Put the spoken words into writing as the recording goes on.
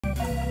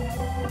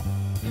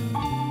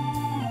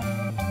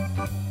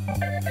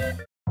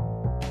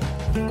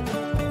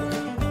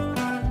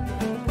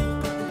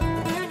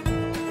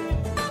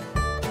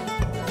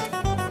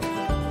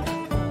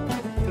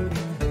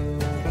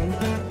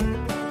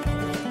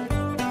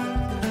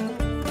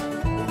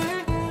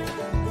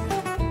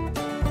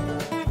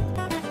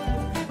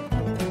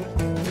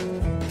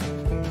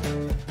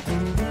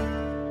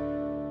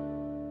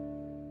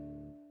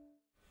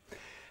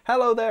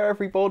Hello there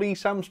everybody,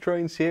 Sam's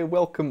Trains here.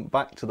 Welcome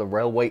back to the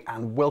railway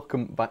and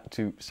welcome back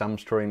to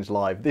Sam's Trains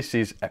Live. This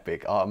is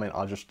epic. I mean,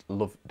 I just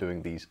love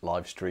doing these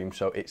live streams,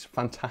 so it's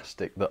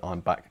fantastic that I'm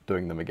back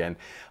doing them again.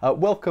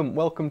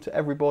 Welcome to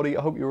everybody.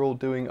 I hope you're all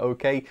doing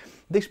okay.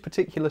 This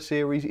particular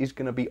series is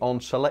going to be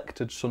on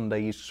selected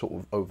Sundays sort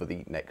of over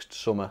the next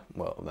summer,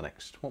 well, the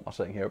next, what am I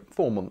saying here,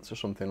 4 months or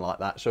something like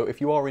that. So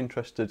if you are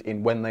interested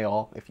in when they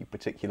are, if you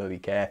particularly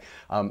care,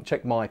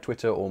 check my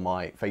Twitter or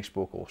my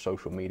Facebook or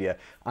social media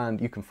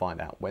and you can find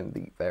out when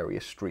the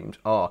various streams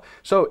are.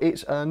 So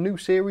it's a new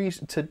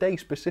series. Today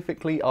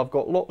specifically I've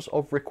got lots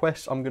of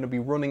requests. I'm going to be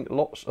running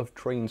lots of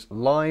trains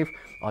live.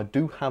 I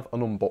do have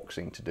an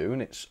unboxing to do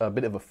and it's a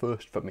bit of a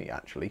first for me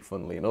actually,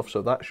 funnily enough,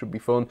 so that should be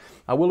fun.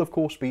 I will of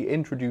course be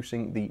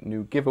introducing the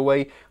new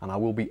giveaway and I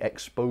will be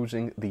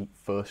exposing the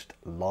first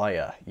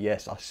liar.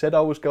 Yes, I said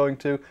I was going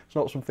to. It's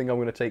not something I'm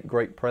going to take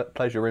great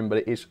pleasure in, but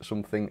it is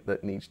something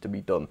that needs to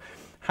be done.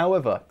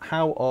 However,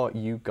 how are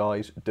you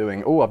guys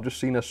doing? Oh, I've just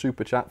seen a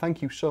super chat.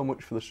 Thank you so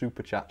much for the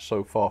super chat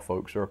so far,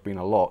 folks. There have been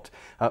a lot.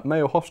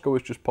 Mayo Hosco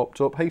has just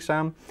popped up. Hey,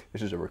 Sam.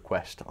 This is a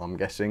request, I'm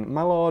guessing.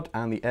 Mallard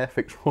and the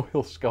Airfix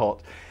Royal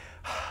Scot.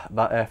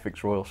 That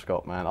Airfix Royal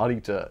Scot, man. I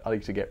need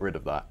to get rid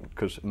of that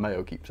because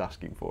Mayo keeps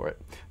asking for it.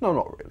 No,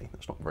 not really.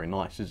 That's not very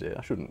nice, is it?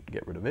 I shouldn't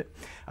get rid of it.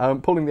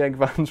 Pulling the egg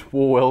vans,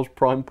 Warwells,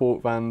 prime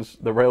port vans,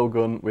 the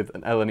railgun with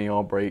an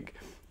LNER brake.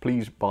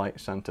 Please buy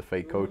Santa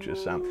Fe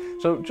coaches, Sam.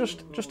 So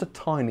just a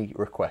tiny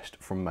request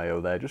from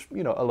Mayo there. Just,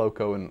 you know, a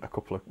loco and a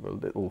couple of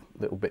little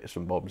bits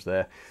and bobs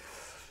there.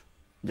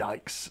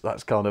 Yikes,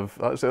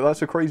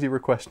 that's a crazy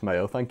request,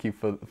 Mayo. Thank you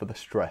for the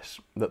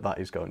stress that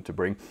is going to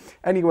bring.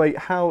 Anyway,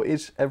 how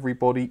is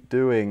everybody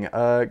doing?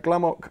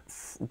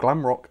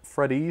 Glamrock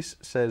Freddy's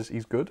says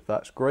he's good.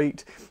 That's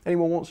great.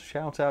 Anyone wants a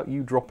shout out,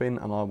 you drop in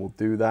and I will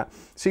do that.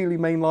 Sealy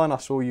Mainline, I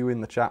saw you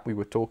in the chat. We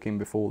were talking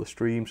before the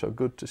stream, so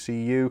good to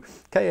see you.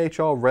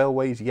 KHR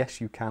Railways, yes,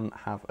 you can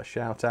have a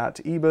shout out.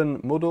 Eben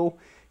Muddle,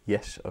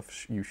 yes,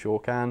 you sure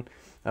can.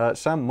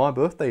 Sam, my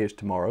birthday is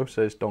tomorrow,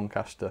 says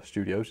Doncaster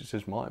Studios. It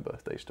says my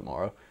birthday's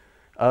tomorrow.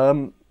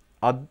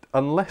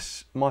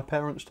 Unless my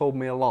parents told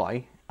me a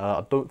lie,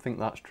 I don't think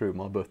that's true.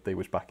 My birthday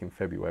was back in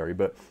February,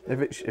 but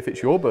if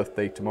it's your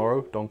birthday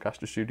tomorrow,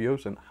 Doncaster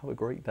Studios, then have a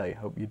great day.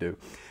 Hope you do.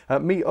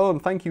 Me Owen,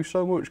 thank you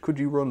so much. Could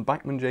you run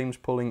Bachmann James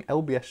pulling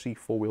LBSC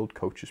four-wheeled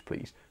coaches,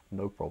 please?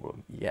 No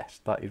problem.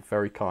 Yes, that is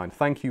very kind.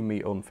 Thank you,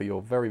 Meet-Un, for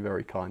your very,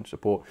 very kind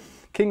support.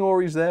 King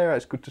Ori's there.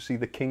 It's good to see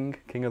the king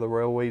of the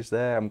railways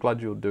there. I'm glad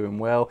you're doing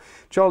well.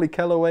 Charlie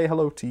Kellaway,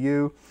 hello to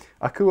you.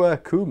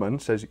 Akua Kuman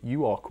says,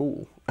 you are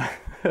cool.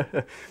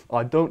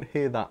 I don't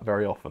hear that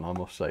very often, I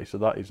must say, so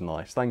that is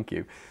nice. Thank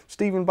you.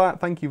 Stephen Batt,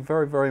 thank you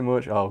very, very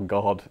much. Oh,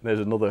 God,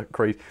 there's another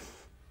crazy...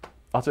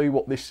 I'll tell you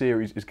what, this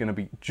series is going to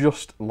be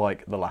just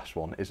like the last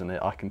one, isn't it?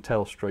 I can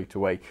tell straight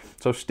away.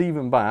 So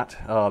Stephen Batt,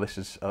 this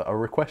is a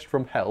request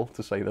from hell,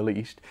 to say the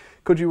least.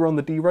 Could you run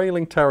the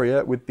derailing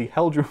Terrier with the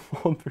Heldrum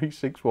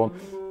 1361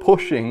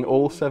 pushing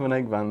all 7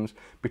 egg vans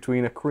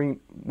between a Queen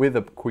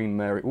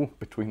Mary? Oh,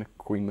 between a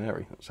Queen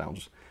Mary. That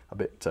sounds a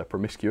bit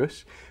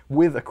promiscuous.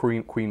 With a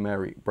Queen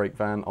Mary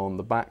Brakevan on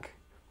the back,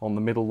 on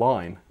the middle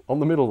line. On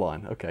the middle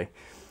line, okay.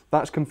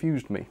 That's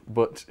confused me,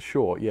 but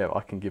sure, yeah, I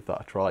can give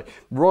that a try.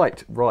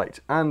 Right,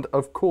 and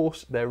of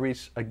course there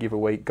is a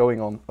giveaway going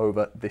on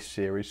over this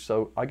series,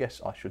 so I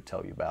guess I should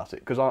tell you about it,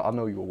 because I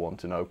know you'll want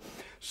to know.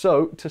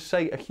 So, to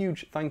say a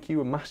huge thank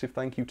you, a massive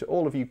thank you to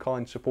all of you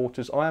kind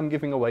supporters, I am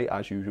giving away,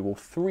 as usual,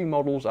 3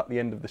 models at the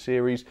end of the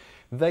series.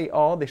 They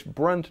are this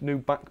brand new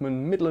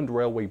Bachmann Midland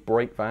Railway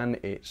Brakevan.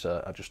 It's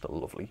just a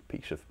lovely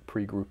piece of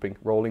pre-grouping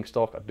rolling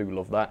stock. I do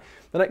love that.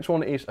 The next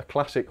one is a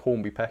classic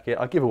Hornby Peckett.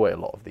 I give away a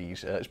lot of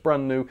these. It's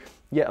brand new,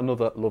 yet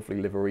another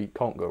lovely livery.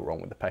 Can't go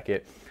wrong with the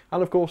Peckett.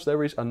 And of course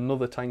there is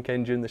another tank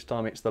engine. This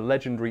time it's the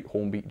legendary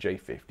Hornby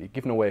J50.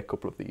 Giving away a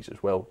couple of these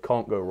as well.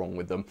 Can't go wrong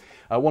with them.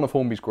 One of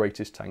Hornby's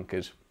greatest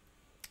tankers.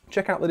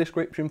 Check out the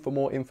description for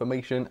more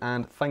information,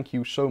 and thank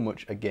you so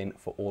much again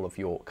for all of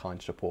your kind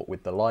support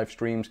with the live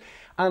streams.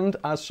 And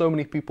as so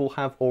many people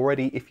have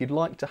already, if you'd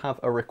like to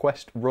have a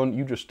request run,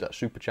 you just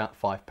super chat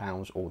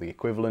 £5 or the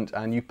equivalent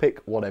and you pick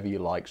whatever you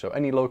like. So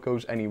any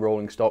locos, any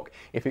rolling stock,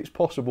 if it's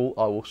possible,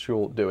 I will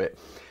sure do it.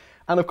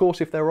 And of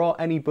course, if there are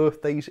any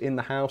birthdays in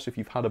the house, if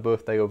you've had a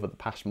birthday over the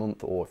past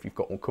month, or if you've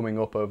got one coming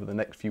up over the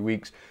next few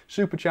weeks,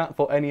 super chat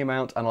for any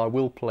amount and I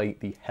will play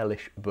the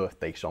hellish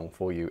birthday song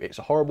for you. It's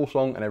a horrible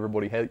song and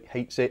everybody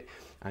hates it,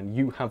 and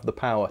you have the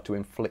power to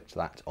inflict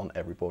that on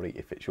everybody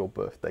if it's your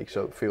birthday,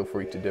 so feel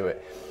free to do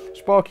it.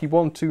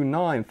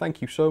 Sparky129,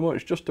 thank you so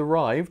much. Just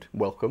arrived.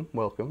 Welcome,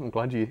 welcome.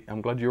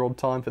 I'm glad you're on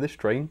time for this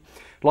train.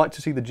 I'd like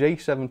to see the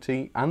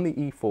J70 and the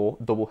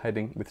E4 double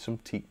heading with some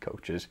teak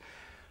coaches.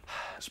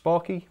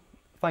 Sparky,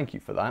 thank you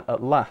for that.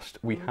 At last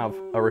we have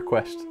a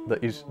request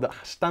that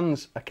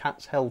stands a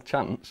cat's hell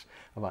chance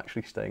of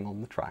actually staying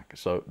on the track.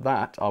 So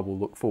that I will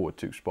look forward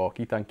to,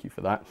 Sparky. Thank you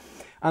for that.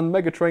 And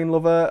Mega Train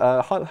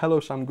Lover, hello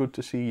Sam, good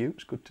to see you.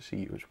 It's good to see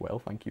you as well.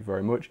 Thank you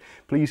very much.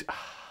 Please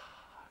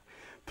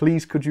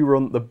could you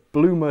run the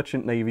Blue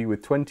Merchant Navy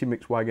with 20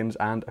 mixed wagons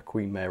and a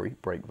Queen Mary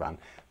Brakevan?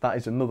 That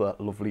is another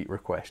lovely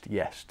request.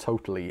 Yes,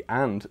 totally.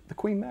 And the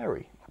Queen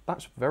Mary,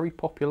 that's a very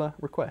popular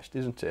request,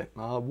 isn't it?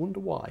 I wonder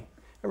why.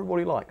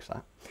 Everybody likes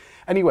that.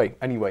 Anyway,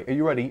 are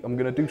you ready? I'm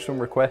going to do some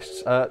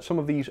requests. Some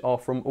of these are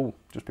from,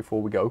 just before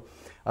we go,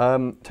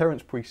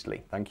 Terence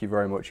Priestley, thank you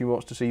very much. He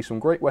wants to see some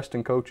Great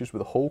Western coaches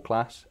with a whole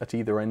class at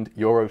either end,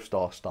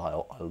 Eurostar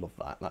style. I love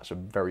that. That's a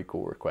very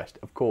cool request.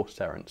 Of course,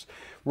 Terence.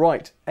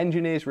 Right,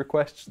 engineers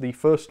requests, the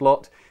first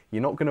lot.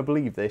 You're not going to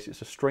believe this.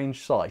 It's a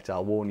strange sight,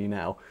 I'll warn you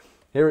now.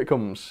 Here it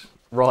comes.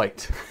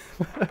 Right,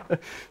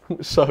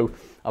 so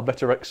I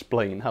better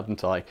explain,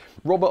 hadn't I?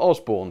 Robert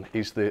Osborne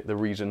is the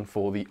reason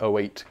for the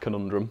 08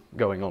 conundrum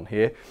going on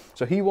here.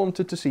 So he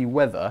wanted to see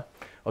whether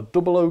a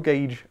double O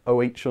gauge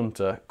 08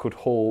 shunter could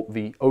haul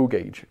the O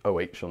gauge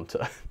 08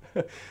 shunter.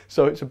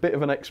 So it's a bit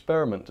of an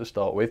experiment to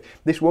start with.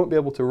 This won't be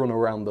able to run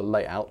around the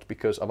layout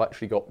because I've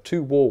actually got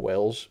two war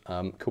wells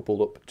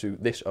coupled up to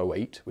this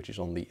 08, which is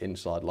on the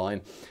inside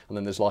line, and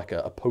then there's like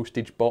a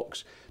postage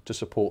box to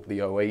support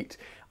the 08.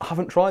 I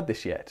haven't tried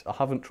this yet, I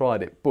haven't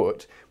tried it,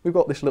 but we've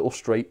got this little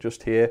straight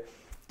just here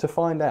to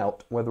find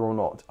out whether or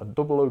not a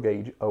double O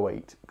gauge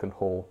 08 can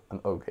haul an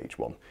O gauge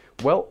one.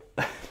 Well,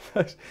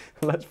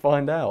 let's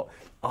find out.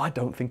 I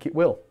don't think it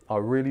will. I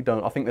really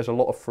don't. I think there's a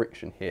lot of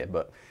friction here,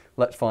 but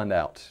let's find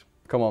out.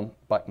 Come on,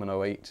 Bachmann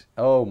 08.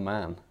 Oh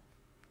man.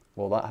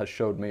 Well, that has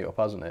showed me up,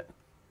 hasn't it?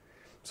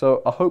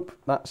 So I hope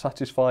that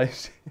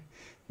satisfies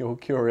your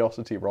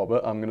curiosity,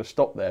 Robert. I'm going to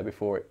stop there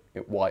before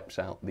it wipes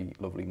out the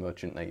lovely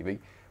Merchant Navy.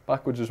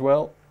 Backwards as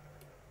well.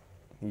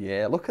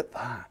 Yeah, look at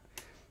that.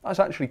 That's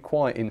actually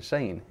quite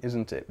insane,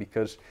 isn't it?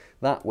 Because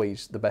that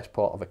weighs the best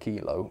part of a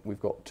kilo. We've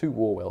got two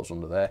war wells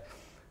under there.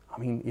 I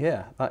mean,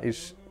 yeah, that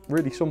is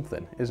really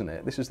something, isn't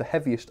it? This is the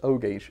heaviest O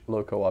gauge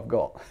loco I've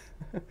got.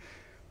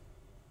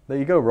 There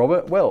you go,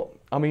 Robert. Well,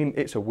 I mean,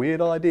 it's a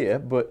weird idea,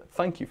 but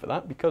thank you for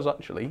that, because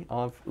actually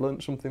I've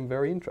learned something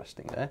very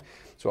interesting there.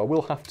 So I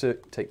will have to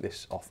take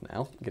this off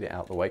now, get it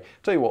out of the way.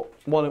 Tell you what,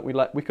 why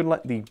don't we can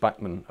let the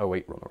Bachmann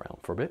 08 run around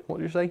for a bit. What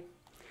do you say?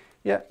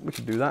 Yeah, we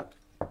could do that.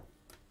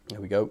 There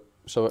we go.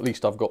 So at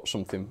least I've got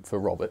something for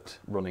Robert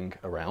running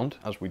around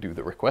as we do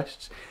the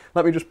requests.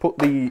 Let me just put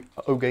the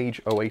O gauge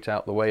 08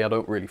 out the way. I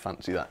don't really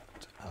fancy that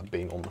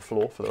being on the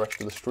floor for the rest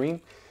of the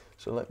stream.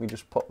 So let me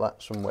just pop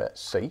that somewhere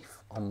safe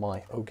on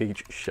my O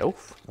gauge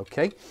shelf.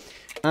 Okay.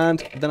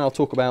 And then I'll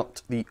talk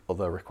about the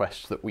other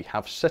requests that we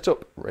have set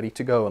up, ready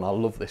to go, and I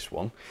love this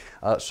one.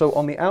 So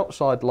on the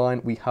outside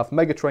line, we have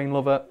Mega Train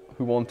Lover,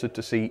 who wanted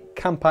to see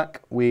Campac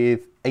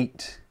with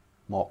 8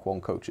 Mark 1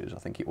 coaches, I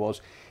think it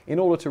was, in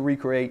order to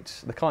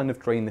recreate the kind of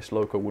train this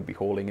loco would be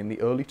hauling in the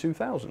early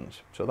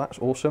 2000s. So that's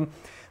awesome.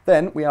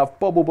 Then we have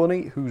Bobble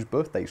Bunny, whose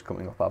birthday's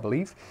coming up, I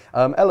believe.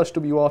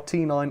 LSWR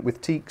T9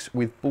 with teaks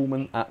with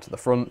Bullman at the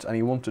front, and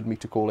he wanted me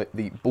to call it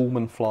the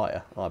Bullman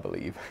Flyer, I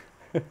believe.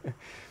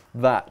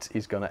 That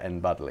is going to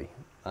end badly.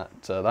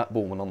 That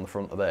Bullman on the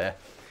front of there.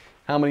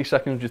 How many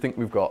seconds do you think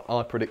we've got?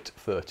 I predict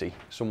 30.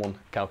 Someone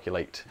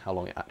calculate how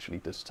long it actually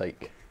does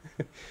take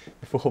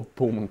before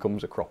Bullman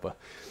comes a cropper.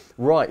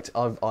 Right,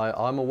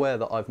 I'm aware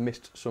that I've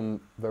missed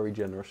some very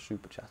generous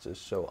super chatters,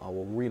 so I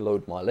will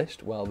reload my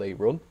list while they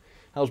run.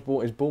 Is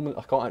Bullman?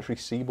 I can't actually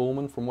see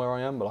Bullman from where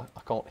I am, but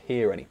I can't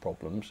hear any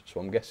problems, so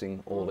I'm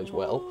guessing all is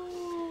well.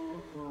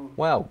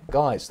 Wow,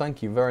 guys,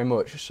 thank you very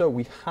much. So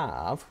we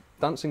have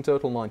Dancing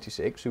Turtle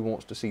 96, who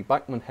wants to see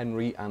Bachmann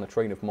Henry and a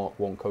train of Mark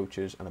 1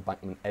 coaches and a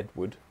Bachmann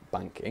Edward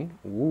banking.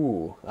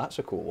 Ooh, that's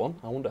a cool one.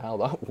 I wonder how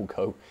that will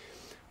go.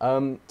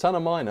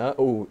 Tanner Minor,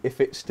 oh, if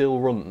it still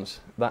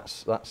runs,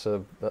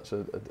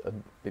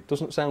 it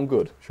doesn't sound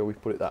good, shall we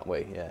put it that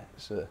way? Yeah.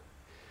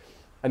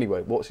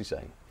 Anyway, what's he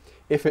saying?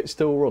 If it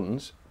still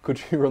runs,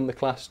 could you run the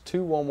class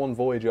 211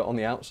 Voyager on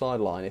the outside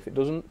line? If it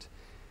doesn't,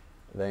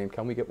 then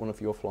can we get one of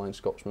your Flying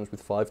Scotsmans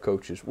with 5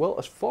 coaches? Well,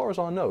 as far as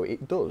I know,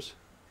 it does.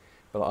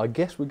 But I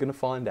guess we're going to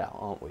find out,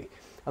 aren't we?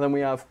 And then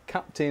we have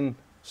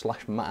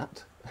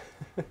Captain/Matt.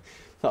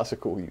 That's a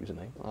cool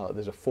username.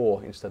 There's a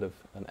 4 instead of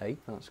an A.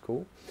 That's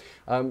cool.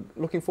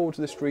 Looking forward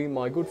to the stream.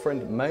 My good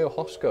friend Mayo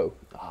Hosco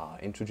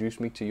introduced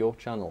me to your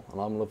channel,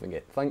 and I'm loving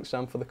it. Thanks,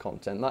 Sam, for the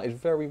content. That is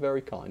very, very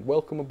kind.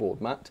 Welcome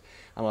aboard, Matt.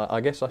 And I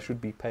guess I should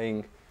be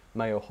paying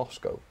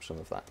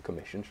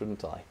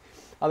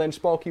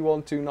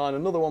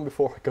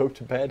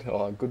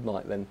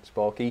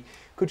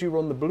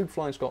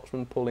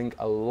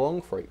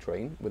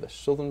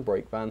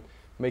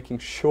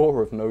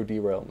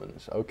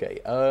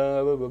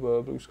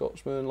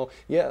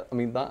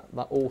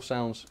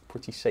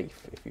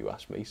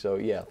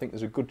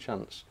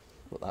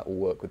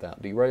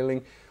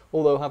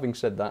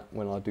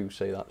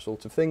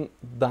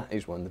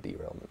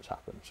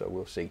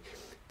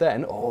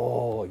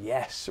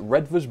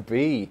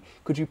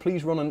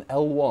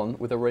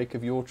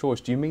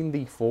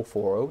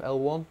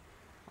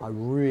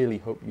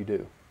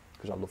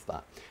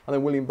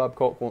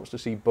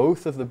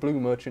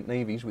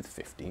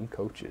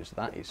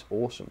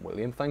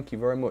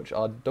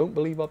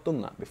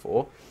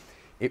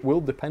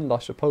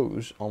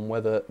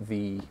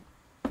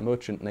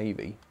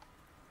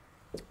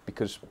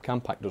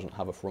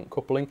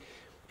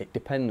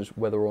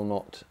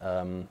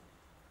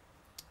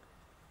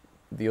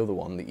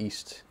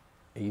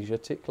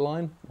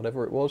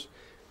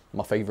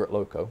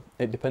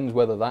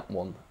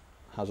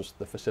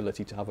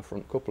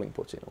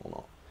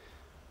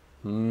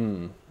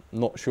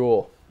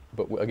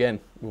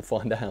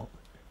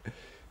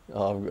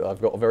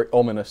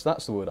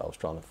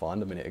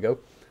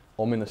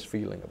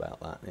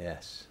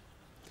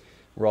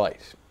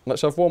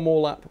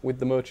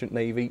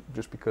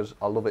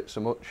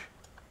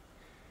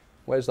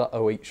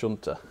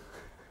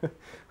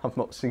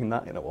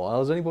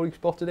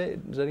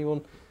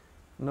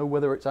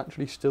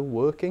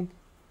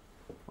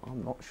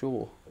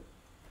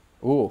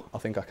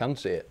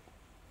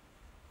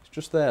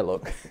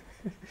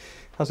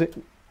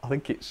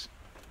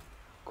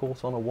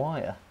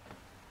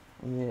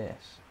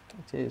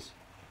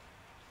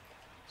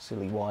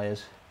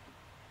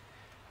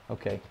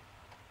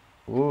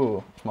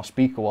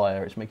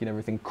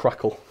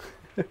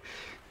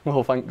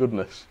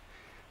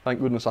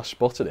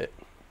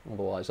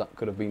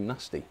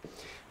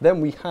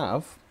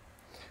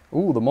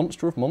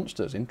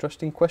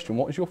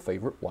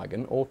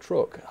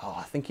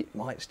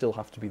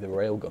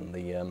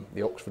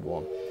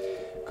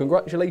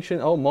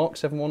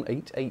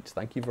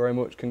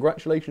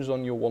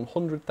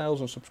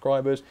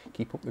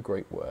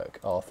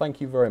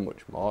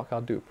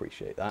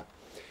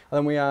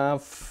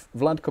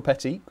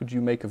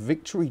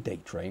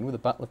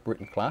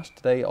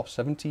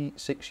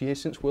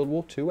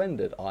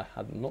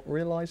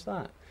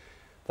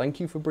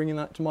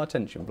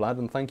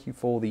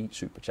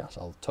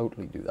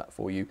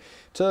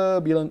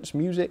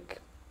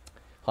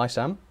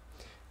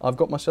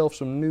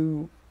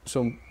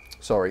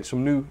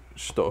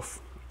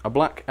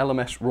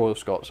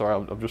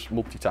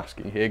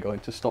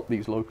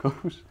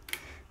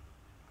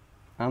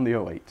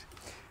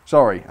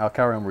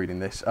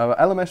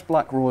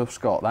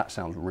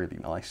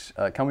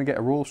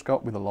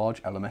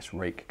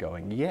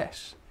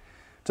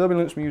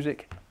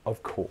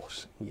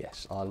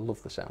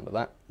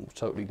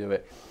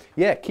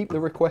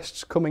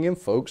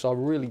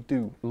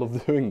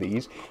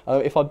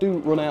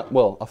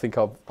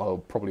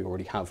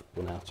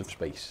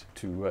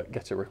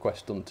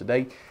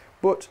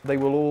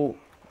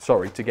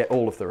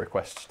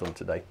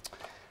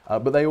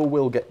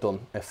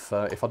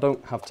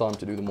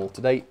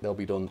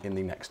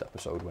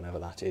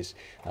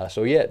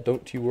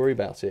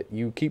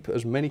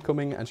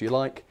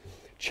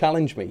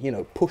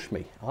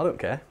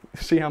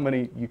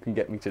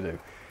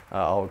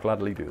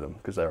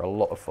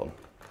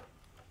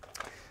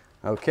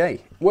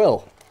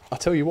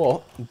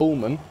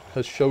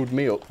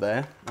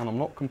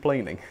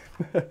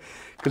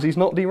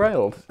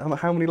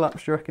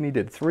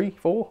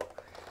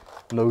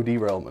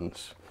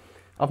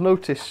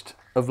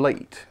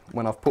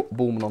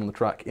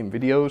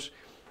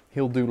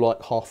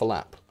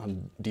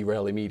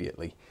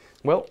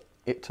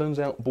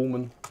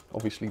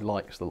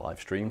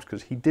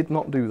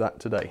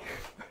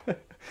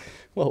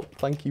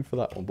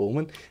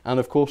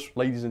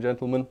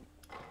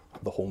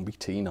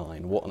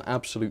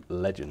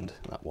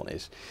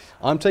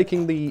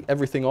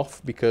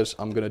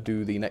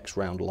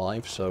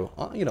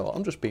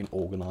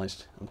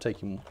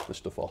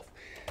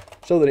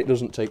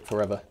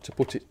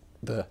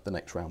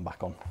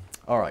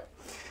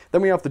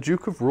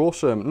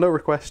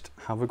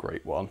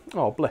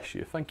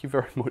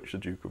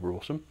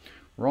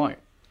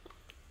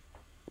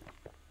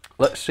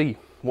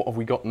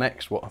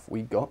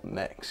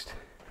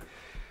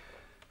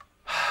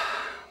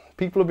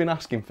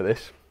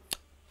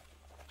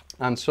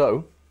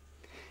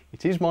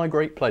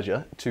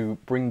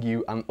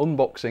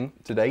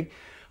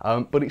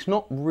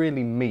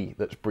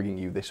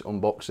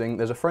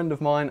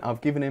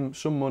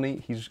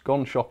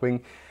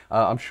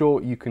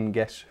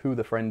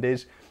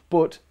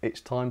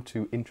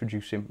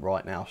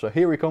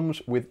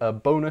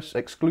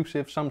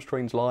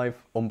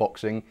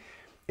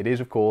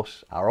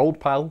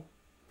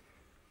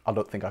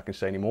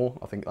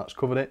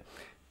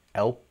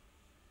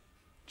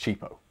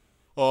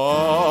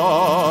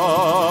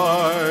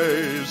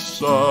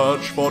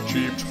search for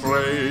cheap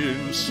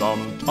trains,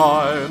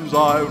 sometimes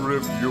I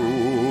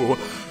review.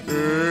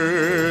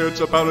 It's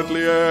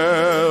apparently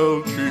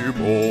El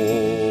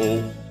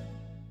Cheapo.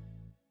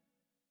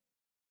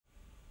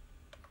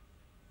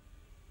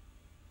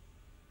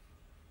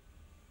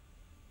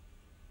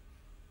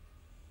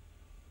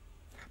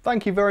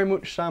 Thank you very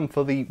much, Sam,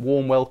 for the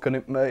warm welcome.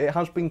 It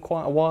has been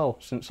quite a while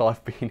since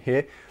I've been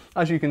here.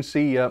 As you can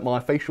see, my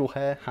facial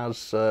hair has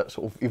sort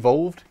of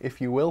evolved,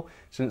 if you will,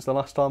 since the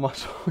last time I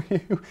saw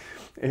you.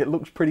 It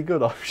looks pretty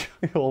good,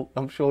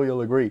 I'm sure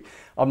you'll agree.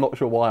 I'm not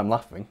sure why I'm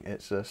laughing.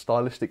 It's a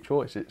stylistic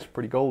choice. It's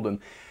pretty golden.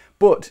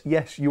 But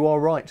yes, you are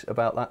right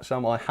about that,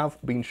 Sam. I have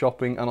been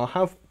shopping and I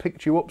have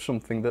picked you up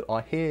something that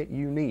I hear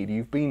you need.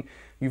 You've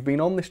been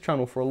on this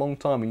channel for a long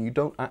time and you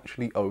don't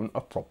actually own a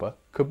proper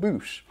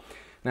caboose.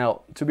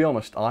 Now, to be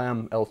honest, I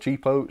am El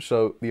Cheapo,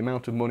 so the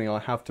amount of money I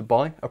have to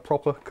buy a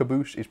proper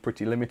caboose is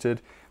pretty limited,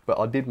 but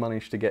I did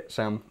manage to get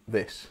Sam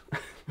this.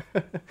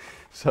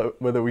 So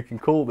whether we can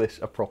call this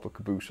a proper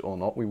caboose or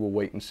not, we will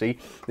wait and see.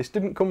 This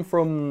didn't come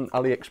from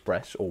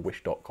AliExpress or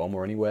Wish.com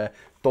or anywhere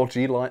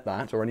dodgy like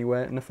that or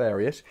anywhere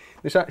nefarious.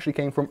 This actually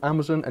came from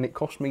Amazon and it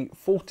cost me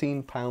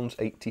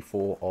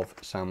 £14.84 of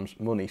Sam's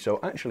money. So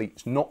actually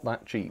it's not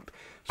that cheap.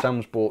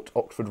 Sam's bought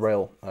Oxford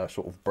Rail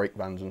sort of brake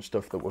vans and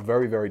stuff that were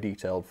very, very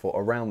detailed for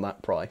around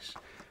that price.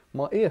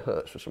 My ear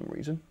hurts for some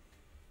reason.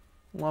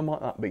 Why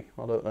might that be?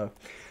 I don't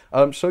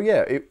know. So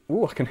yeah,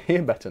 I can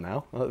hear better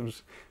now. That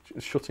was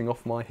shutting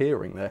off my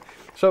hearing there.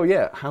 So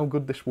yeah, how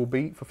good this will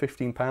be for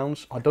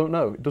 £15, I don't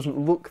know. It doesn't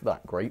look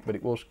that great, but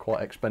it was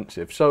quite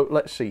expensive. So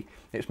let's see.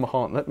 It's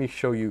Mahano. Let me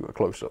show you a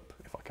close-up,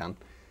 if I can,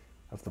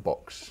 of the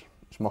box.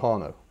 It's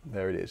Mahano.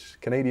 There it is.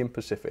 Canadian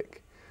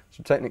Pacific.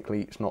 So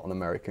technically, it's not an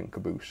American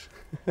caboose.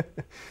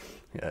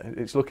 Yeah,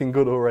 it's looking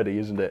good already,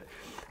 isn't it?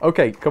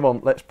 Okay, come on,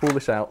 let's pull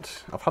this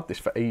out. I've had this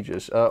for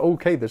ages.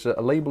 Okay, there's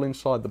a label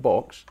inside the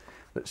box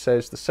that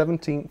says the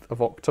 17th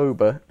of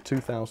October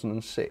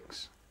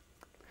 2006.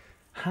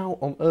 How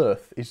on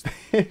earth is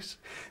this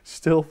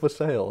still for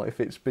sale if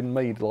it's been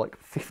made like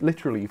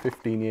literally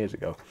 15 years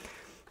ago?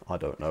 I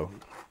don't know.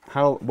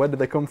 Where did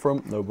they come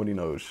from? Nobody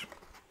knows.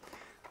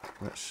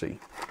 Let's see.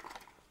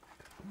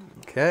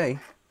 Okay.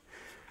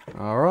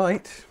 All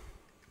right.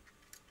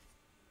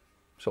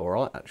 It's all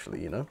right,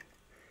 actually, you know.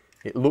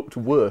 It looked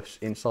worse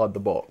inside the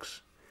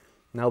box.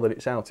 Now that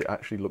it's out, it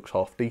actually looks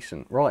half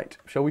decent. Right,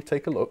 shall we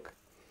take a look?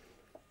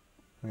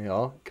 There we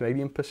are,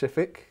 Canadian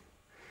Pacific.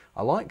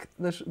 I like,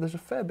 there's a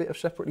fair bit of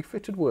separately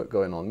fitted work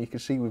going on. You can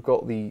see we've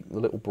got the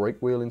little brake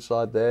wheel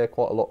inside there,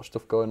 quite a lot of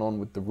stuff going on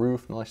with the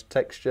roof, nice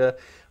texture.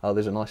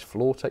 There's a nice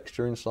floor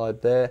texture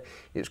inside there.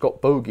 It's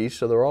got bogies,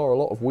 so there are a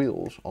lot of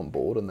wheels on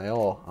board, and they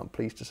are, I'm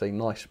pleased to say,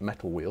 nice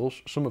metal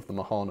wheels. Some of the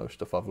Mahano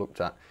stuff I've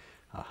looked at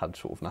had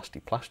sort of nasty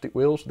plastic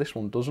wheels. This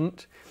one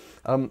doesn't.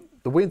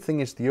 The weird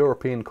thing is the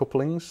European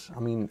couplings. I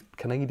mean,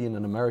 Canadian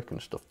and American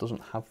stuff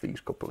doesn't have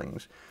these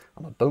couplings,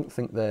 and I don't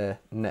think they're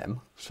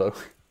NEM, so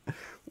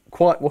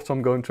quite what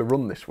I'm going to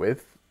run this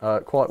with,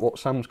 quite what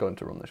Sam's going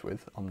to run this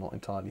with, I'm not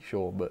entirely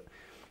sure, but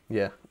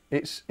yeah,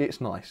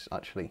 it's nice,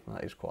 actually.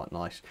 That is quite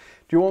nice.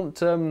 Do you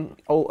want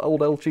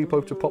old El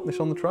Cheapo to pop this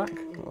on the track?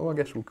 Oh, I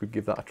guess we could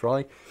give that a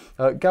try.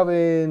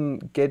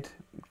 Gavin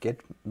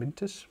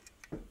Gedmintus?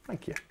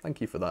 Thank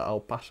you for that. I'll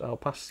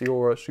pass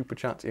your super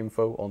chat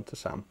info on to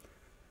Sam.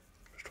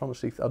 Just trying to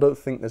see. I don't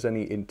think there's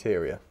any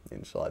interior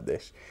inside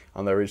this,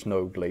 and there is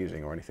no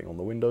glazing or anything on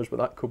the windows, but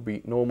that could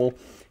be normal.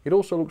 It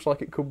also looks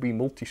like it could be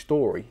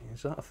multi-story.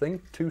 Is that a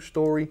thing?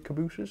 2-story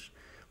cabooses?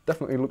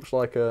 Definitely looks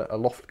like a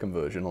loft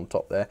conversion on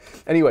top there.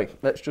 Anyway,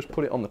 let's just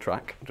put it on the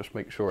track. Just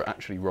make sure it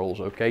actually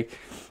rolls okay.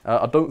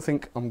 I don't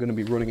think I'm going to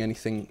be running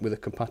anything with a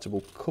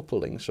compatible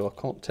coupling, so I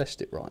can't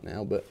test it right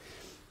now, but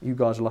you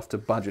guys will have to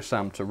badger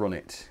Sam to run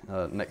it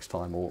next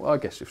time, or I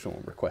guess if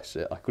someone requests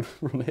it, I could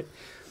run it.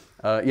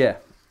 Yeah,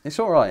 it's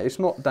all right. It's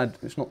not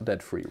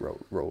dead free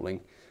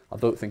rolling. I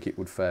don't think it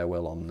would fare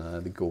well on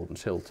the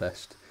Gordon's Hill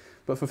test.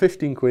 But for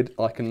 15 quid,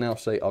 I can now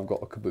say I've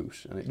got a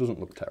caboose, and it doesn't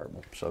look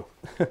terrible. So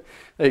there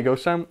you go,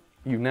 Sam.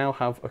 You now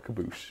have a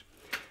caboose,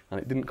 and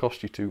it didn't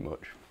cost you too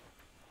much.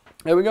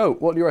 There we go.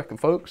 What do you reckon,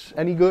 folks?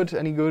 Any good?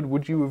 Any good?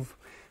 Would you have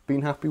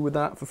been happy with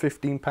that for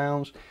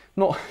 £15?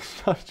 Not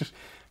just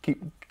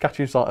keep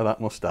catching sight of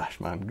that moustache,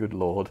 man. Good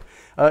lord.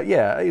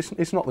 Yeah,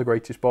 it's not the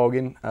greatest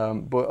bargain,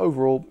 but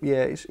overall,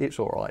 yeah, it's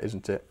all right,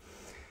 isn't it?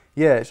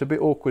 Yeah, it's a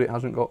bit awkward. It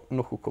hasn't got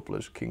knuckle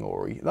couplers, King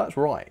Ori. That's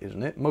right,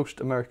 isn't it? Most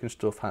American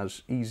stuff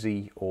has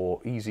easy or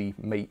easy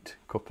mate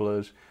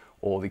couplers,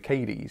 or the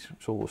KDs.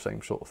 It's all the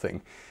same sort of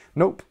thing.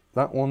 Nope,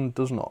 that one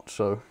does not.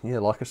 So yeah,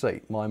 like I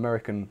say, my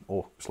American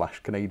or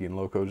 / Canadian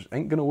locos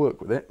ain't gonna work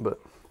with it, but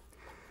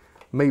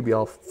maybe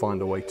I'll find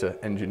a way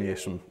to engineer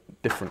some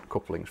different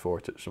couplings for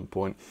it at some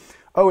point.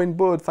 Owen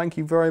Bud, thank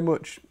you very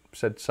much,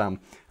 said Sam.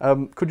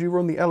 Could you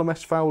run the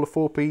LMS Fowler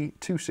 4P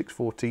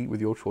 264T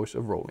with your choice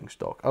of rolling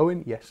stock?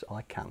 Owen, yes,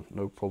 I can.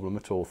 No problem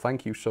at all.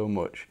 Thank you so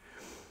much.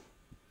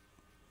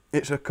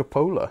 It's a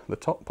cupola, the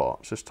top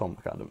part, says Tom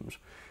McAdams.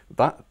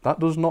 That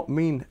does not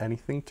mean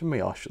anything to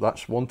me.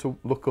 That's one to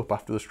look up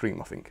after the stream,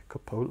 I think.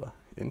 Cupola.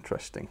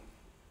 Interesting.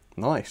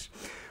 Nice.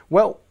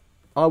 Well,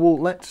 I will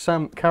let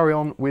Sam carry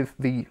on with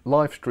the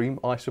live stream,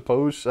 I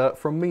suppose.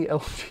 From me, El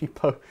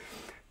Cheapo,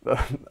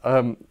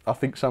 I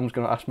think Sam's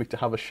going to ask me to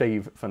have a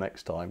shave for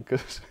next time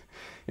because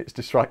it's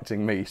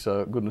distracting me,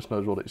 so goodness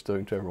knows what it's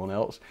doing to everyone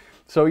else.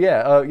 So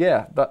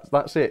yeah,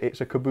 that's it. It's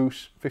a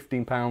Caboose,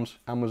 £15,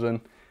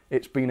 Amazon.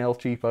 It's been El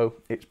Cheapo.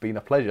 It's been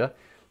a pleasure.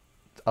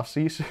 I'll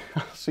see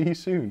you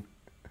soon.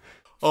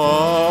 I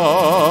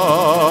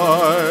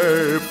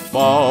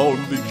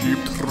found the cheap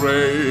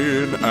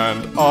train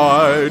and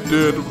I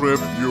did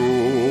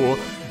review.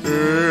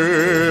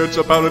 It's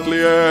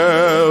apparently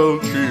El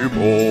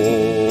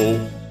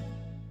Cheapo.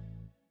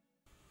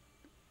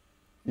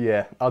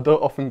 Yeah, I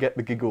don't often get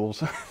the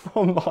giggles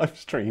on live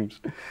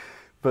streams.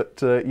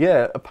 But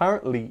yeah,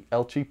 apparently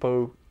El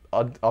Cheapo,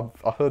 I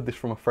heard this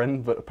from a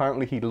friend, but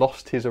apparently he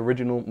lost his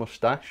original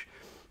moustache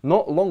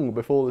not long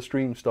before the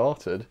stream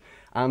started,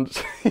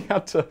 and he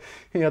had to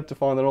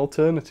find an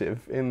alternative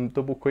in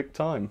double quick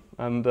time.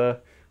 And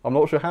I'm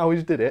not sure how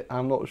he did it.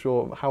 I'm not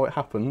sure how it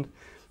happened,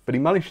 but he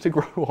managed to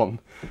grow on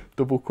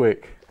double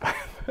quick.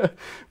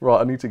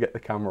 Right, I need to get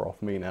the camera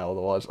off me now,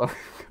 otherwise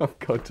I'm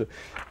going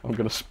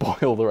to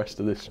spoil the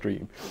rest of this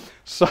stream.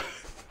 So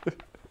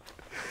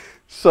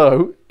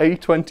a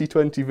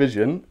 2020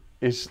 Vision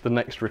is the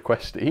next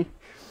requestee.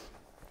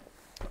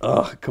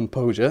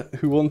 Composure,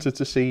 who wanted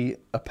to see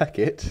a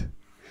Peckett.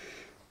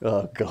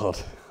 Oh God,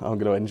 I'm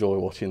going to enjoy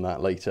watching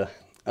that later.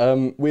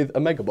 With a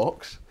mega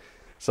box.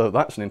 So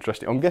that's an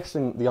interesting. I'm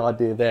guessing the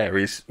idea there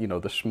is, you know,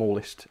 the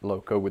smallest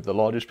loco with the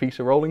largest piece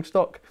of rolling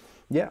stock.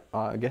 Yeah,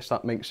 I guess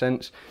that makes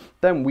sense.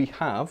 Then we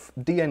have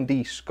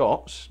D&D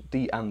Scots,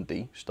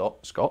 D&D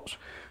Scots,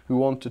 who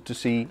wanted to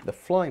see the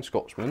Flying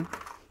Scotsman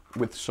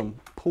with some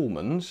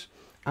Pullmans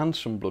and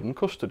some Blood and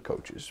Custard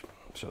coaches.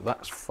 So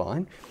that's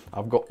fine.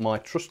 I've got my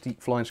trusty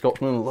Flying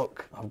Scotsman.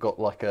 Look, I've got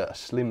like a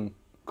slim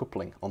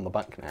coupling on the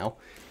back now.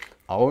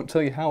 I won't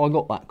tell you how I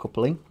got that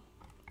coupling,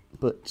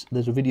 but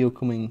there's a video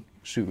coming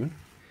soon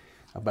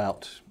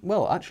about,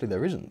 well, actually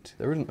there isn't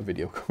a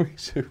video coming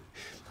soon.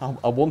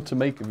 I want to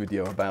make a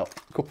video about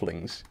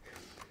couplings,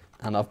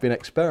 and I've been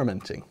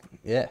experimenting.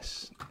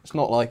 Yes, it's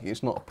not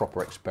a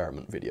proper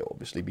experiment video,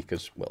 obviously,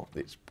 because, well,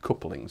 it's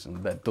couplings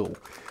and they're dull.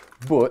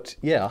 But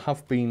yeah, I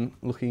have been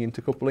looking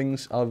into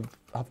couplings. I've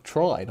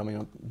tried. I mean,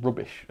 I'm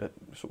rubbish at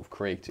sort of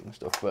creating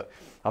stuff, but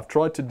I've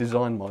tried to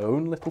design my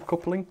own little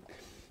coupling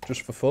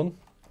just for fun,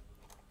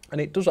 and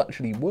it does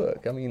actually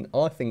work. I mean,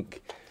 I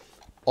think,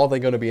 are they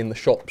going to be in the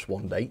shops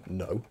one day?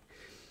 No,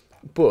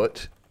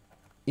 but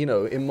you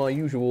know, in my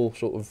usual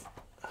sort of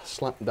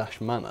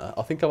slapdash manner,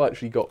 I think I've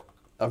actually got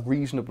a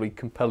reasonably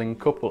compelling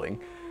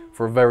coupling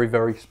for a very,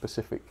 very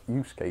specific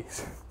use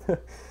case.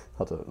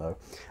 I don't know.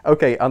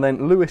 Okay, and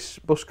then Lewis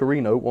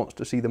Buscarino wants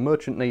to see the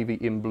Merchant Navy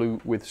in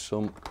blue with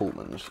some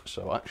Pullmans.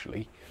 So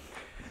actually,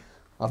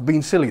 I've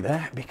been silly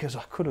there because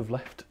I could have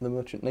left the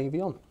Merchant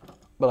Navy on.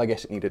 But I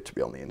guess it needed to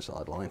be on the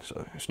inside line,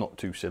 so it's not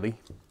too silly.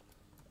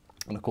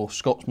 And of course,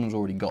 Scotsman's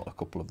already got a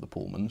couple of the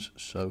Pullmans,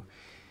 so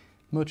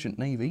Merchant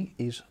Navy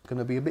is going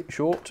to be a bit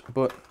short,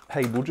 but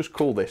hey, we'll just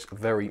call this a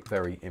very,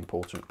 very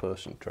important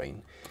person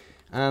train.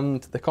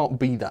 And there can't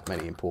be that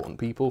many important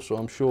people, so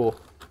I'm sure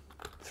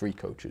 3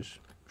 coaches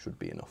should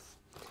be enough.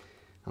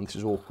 And this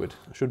is awkward.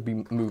 I should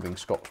be moving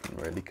Scotsman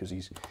really, because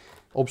he's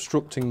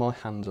obstructing my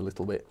hands a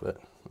little bit,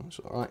 but that's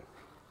all right.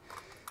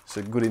 It's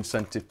a good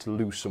incentive to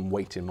lose some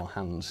weight in my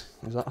hands.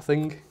 Is that a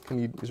thing?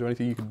 Is there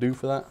anything you could do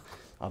for that?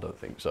 I don't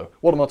think so.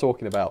 What am I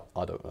talking about?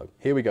 I don't know.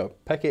 Here we go.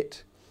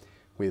 Peckett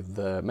with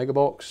the mega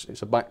box.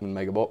 It's a Bachmann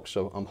mega box,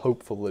 so I'm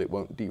hopeful that it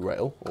won't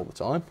derail all the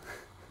time,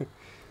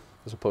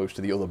 as opposed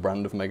to the other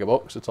brand of mega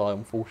box that I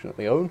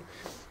unfortunately own.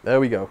 There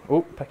we go.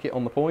 Oh, Peckett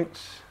on the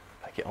points.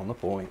 Peckett on the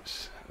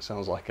points. It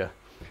sounds like a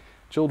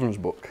children's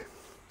book.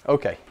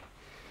 Okay,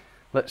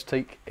 let's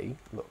take a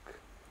look.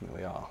 There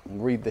we are. I'll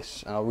read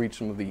this. I'll read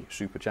some of the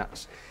super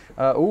chats.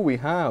 Oh, we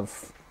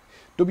have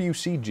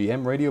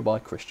WCGM radio by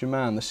Christian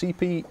Man. The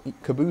CP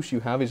Caboose you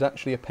have is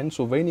actually a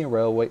Pennsylvania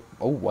Railway.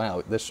 Oh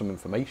wow, there's some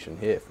information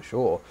here for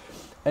sure.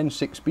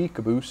 N6B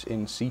Caboose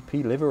in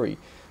CP livery.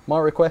 My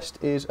request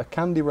is a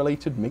candy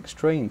related mixed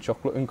train,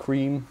 chocolate and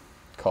cream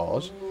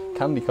cars,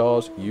 candy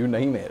cars, you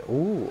name it.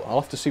 Oh,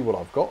 I'll have to see what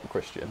I've got,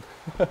 Christian.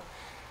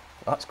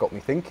 That's got me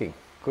thinking.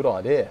 Good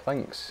idea,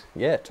 thanks.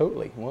 Yeah,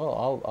 totally.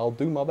 Well, I'll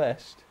do my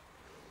best.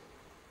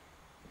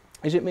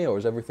 Is it me, or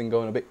is everything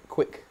going a bit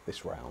quick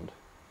this round?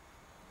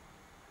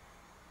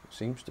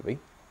 Seems to be.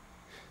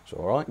 It's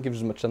alright, gives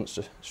them a chance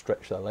to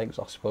stretch their legs,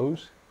 I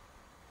suppose.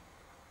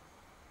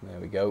 There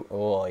we go.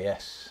 Oh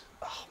yes.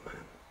 Oh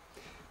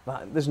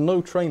man. There's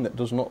no train that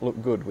does not look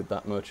good with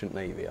that Merchant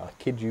Navy, I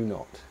kid you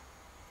not.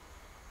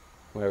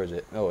 Where is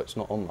it? Oh, it's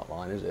not on that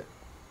line, is it?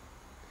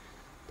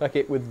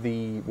 Peckett with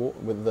the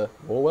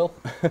Warwell.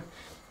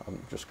 I'm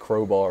just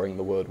crowbarring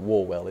the word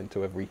Warwell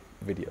into every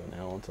video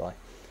now, aren't I?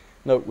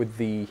 No, with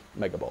the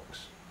mega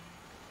box.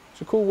 It's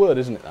a cool word,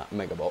 isn't it, that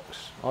mega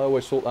box? I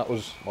always thought that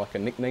was like a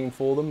nickname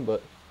for them,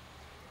 but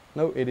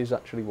no, it is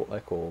actually what they're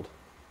called.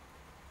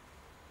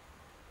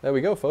 There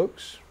we go,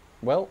 folks.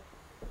 Well,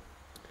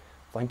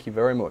 Thank you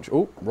very much.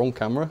 Oh, wrong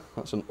camera.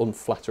 That's an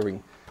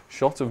unflattering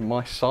shot of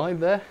my side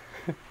there.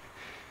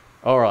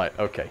 All right,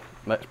 okay,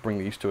 let's bring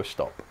these to a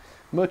stop.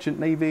 Merchant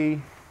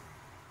Navy,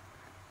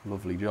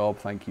 lovely job,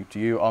 thank you to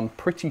you. I'm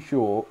pretty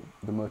sure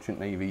the Merchant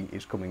Navy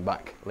is coming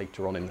back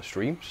later on in the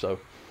stream, so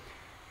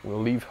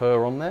we'll leave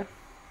her on there.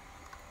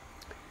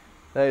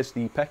 There's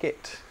the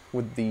Peckett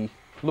with the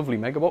lovely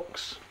mega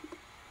box.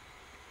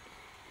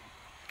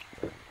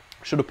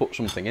 Should have put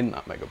something in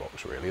that mega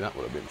box, really, that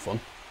would have been fun.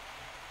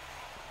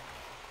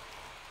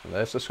 And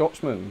there's the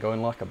Scotsman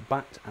going like a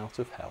bat out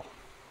of hell.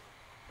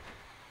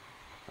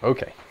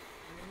 Okay.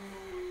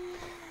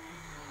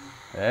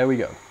 There we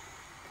go.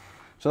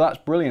 So that's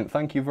brilliant.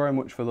 Thank you very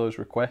much for those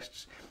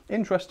requests.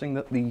 Interesting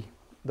that the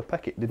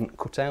Peckett didn't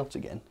cut out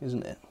again,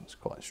 isn't it? It's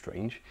quite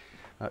strange.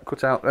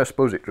 Cut out, I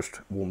suppose it just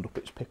warmed up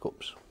its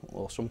pickups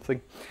or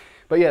something.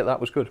 But yeah,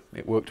 that was good.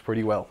 It worked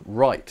pretty well.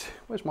 Right,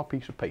 where's my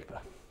piece of paper?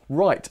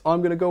 Right,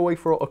 I'm going to go away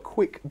for a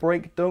quick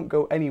break. Don't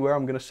go anywhere.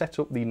 I'm going to set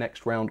up the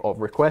next round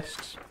of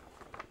requests.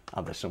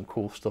 And there's some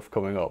cool stuff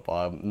coming up.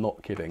 I'm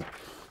not kidding.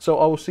 So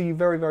I will see you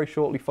very, very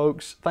shortly,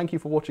 folks. Thank you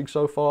for watching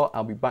so far.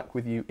 I'll be back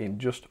with you in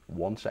just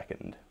 1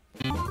 second.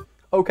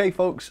 Okay,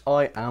 folks,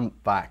 I am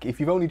back.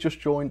 If you've only just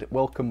joined,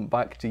 welcome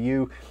back to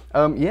you.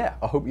 Yeah,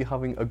 I hope you're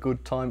having a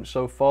good time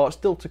so far.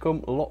 Still to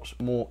come, lots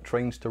more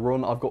trains to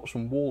run. I've got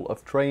some Wall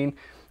of Train,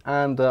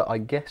 and I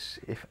guess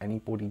if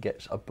anybody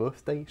gets a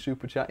birthday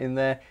super chat in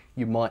there,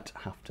 you might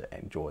have to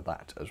enjoy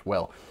that as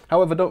well.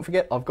 However, don't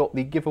forget, I've got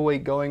the giveaway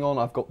going on.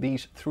 I've got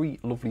these 3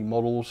 lovely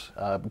models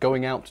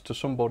going out to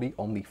somebody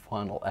on the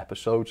final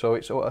episode, so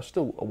it's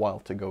still a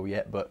while to go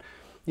yet, but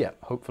yeah,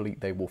 hopefully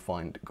they will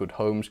find good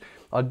homes.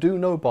 I do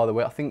know, by the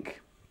way,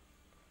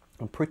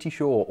 I'm pretty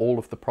sure all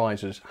of the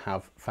prizes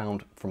have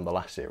found from the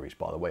last series,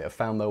 by the way, have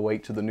found their way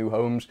to the new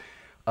homes.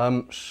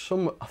 I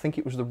think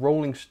it was the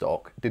rolling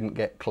stock didn't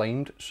get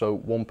claimed, so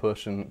one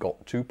person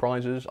got 2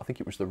 prizes. I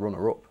think it was the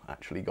runner-up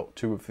actually got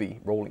 2 of the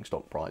rolling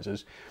stock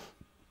prizes.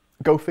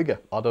 Go figure,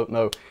 I don't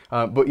know.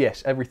 But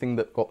yes, everything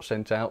that got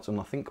sent out, and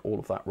I think all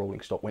of that rolling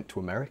stock went to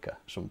America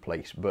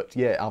someplace. But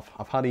yeah,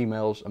 I've had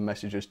emails and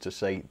messages to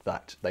say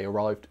that they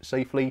arrived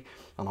safely,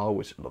 and I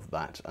always love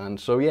that. And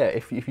so yeah,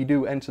 if you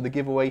do enter the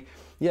giveaway,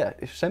 yeah,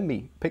 send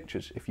me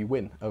pictures if you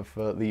win of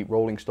the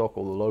rolling stock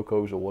or the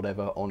locos or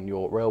whatever on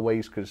your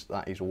railways, because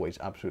that is always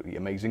absolutely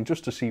amazing,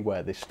 just to see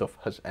where this stuff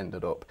has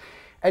ended up.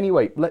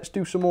 Anyway, let's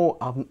do some more.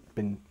 I haven't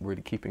been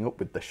really keeping up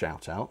with the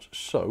shout-outs,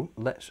 so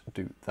let's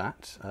do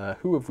that.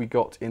 Who have we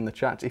got in the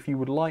chat? If you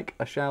would like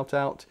a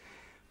shout-out,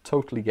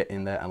 totally get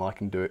in there and I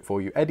can do it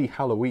for you. Eddie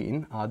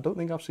Halloween. I don't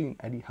think I've seen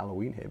Eddie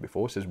Halloween here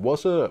before. Says,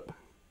 what's up?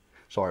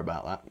 Sorry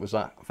about that. Was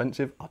that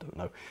offensive? I don't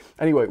know.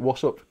 Anyway,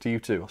 what's up to you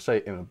too? I'll say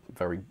it in a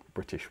very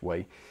British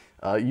way.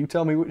 You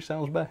tell me which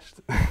sounds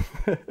best.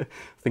 I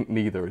think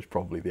neither is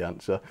probably the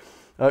answer.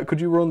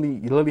 Could you run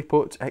the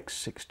Lilliput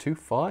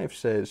X625,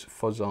 says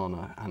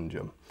Fazana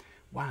Anjum.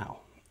 Wow,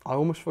 I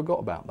almost forgot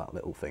about that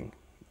little thing.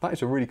 That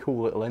is a really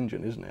cool little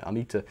engine, isn't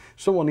it?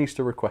 Someone needs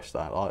to request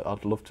that.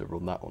 I'd love to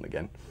run that one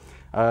again.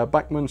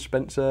 Bachmann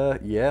Spencer,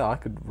 yeah, I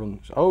could run.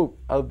 Oh,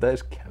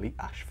 there's Kelly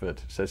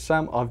Ashford. Says,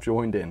 Sam, I've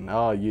joined in.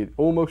 You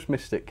almost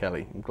missed it,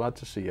 Kelly. I'm glad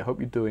to see you. I hope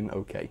you're doing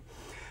okay.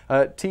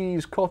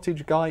 T's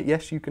Cottage Guy,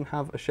 yes, you can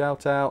have a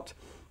shout out.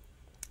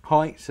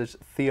 Hi, says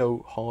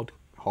Theo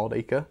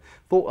Hardacre.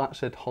 Thought that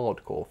said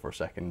hardcore for a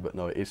second, but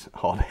no, it is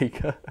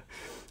Hardacre.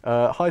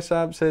 Hi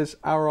Sam, says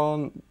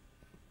Aaron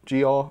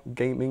GR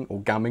Gaming, or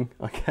Gamming,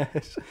 I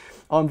guess.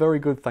 I'm very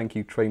good, thank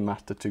you,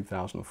 Trainmaster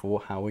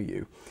 2004. How are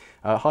you?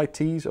 Hi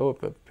T's, oh,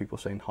 people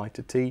saying hi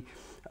to T.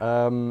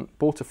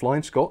 Bought a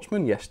Flying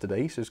Scotsman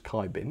yesterday, says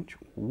Kai Binch.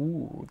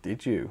 Ooh,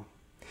 did you?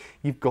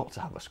 You've got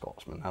to have a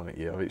Scotsman, haven't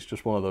you? It's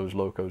just one of those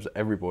locos that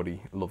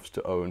everybody loves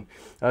to own.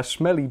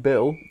 Smelly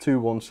Bill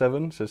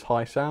 217 says,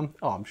 hi Sam.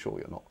 Oh, I'm sure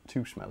you're not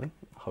too smelly.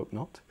 I hope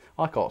not.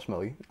 I can't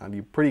smell you, and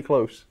you're pretty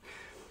close.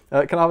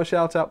 Can I have a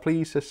shout out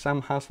please, says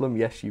Sam Haslam.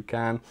 Yes you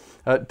can.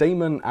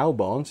 Damon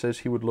Albarn says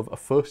he would love a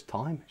first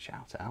time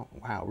shout out.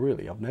 Wow,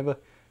 really? I've never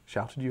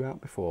shouted you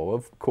out before.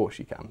 Of course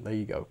you can. There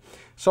you go.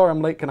 Sorry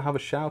I'm late. Can I have a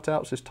shout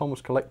out, says Thomas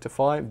Collector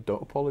 5.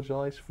 Don't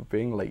apologise for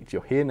being late.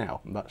 You're here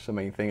now, and that's the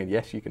main thing. And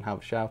yes, you can have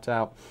a shout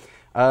out.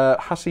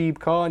 Hasib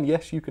Khan,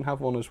 yes, you can have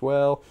one as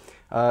well.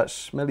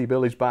 Smelly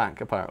Bill is back,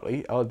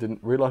 apparently. I didn't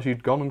realise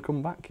you'd gone and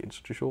come back in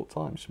such a short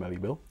time, Smelly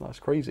Bill. That's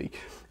crazy.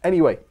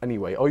 Anyway,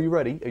 are you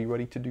ready? Are you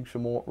ready to do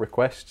some more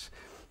requests?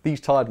 These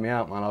tired me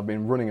out, man. I've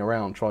been running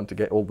around trying to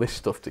get all this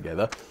stuff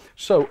together.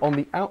 So on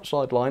the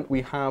outside line,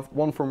 we have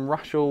one from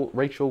Raquel,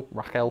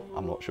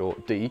 I'm not sure,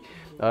 D,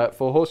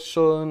 for her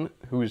son,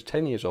 who is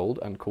 10 years old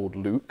and called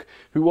Luke,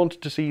 who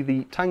wanted to see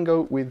the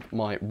Tango with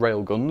my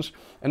railguns.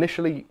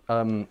 Initially,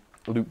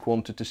 Luke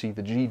wanted to see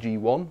the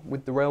GG1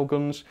 with the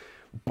railguns,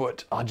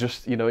 but I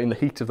just, in the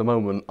heat of the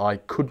moment, I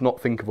could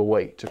not think of a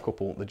way to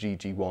couple the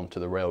GG1 to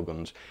the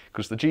railguns,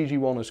 because the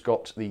GG1 has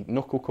got the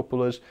knuckle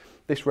couplers,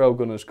 this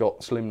railgun has got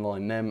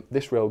slimline NEM,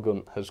 this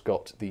railgun has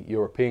got the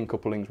European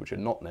couplings, which are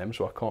not NEM,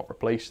 so I can't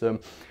replace them.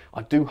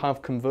 I do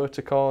have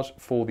converter cars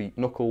for the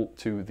knuckle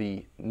to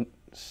the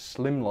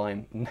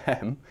slimline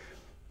NEM,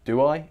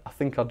 Do I? I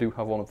think I do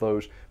have one of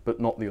those, but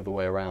not the other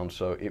way around,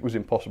 so it was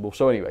impossible.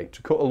 So anyway,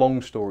 to cut a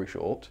long story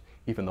short,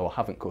 even though I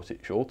haven't cut it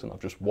short and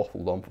I've just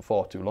waffled on for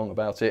far too long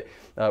about it,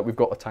 we've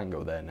got a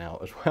Tango there now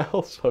as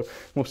well, so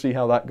we'll see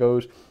how that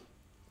goes.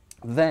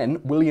 Then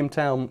William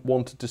Town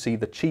wanted to see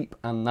the cheap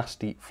and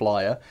nasty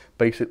flyer,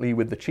 basically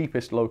with the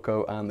cheapest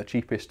loco and the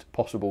cheapest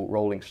possible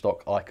rolling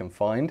stock I can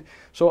find.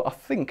 So I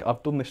think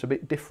I've done this a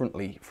bit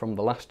differently from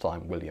the last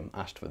time William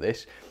asked for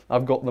this.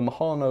 I've got the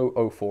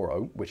Mahano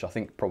 040, which I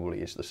think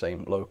probably is the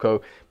same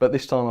loco, but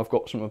this time I've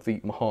got some of the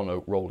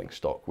Mahano rolling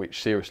stock,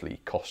 which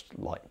seriously cost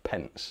like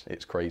pence.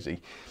 It's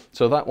crazy.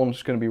 So that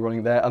one's going to be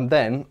running there. And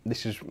then,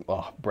 this is,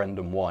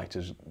 Brendan White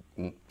has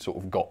sort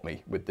of got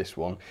me with this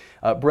one.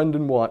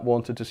 Brendan White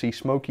wanted to see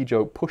Smokey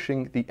Joe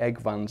pushing the egg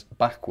vans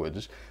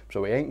backwards,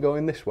 so he ain't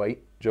going this way.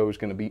 Joe's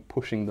going to be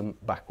pushing them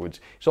backwards.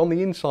 It's on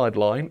the inside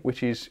line,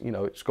 which is, you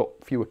know, it's got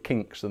fewer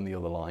kinks than the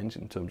other lines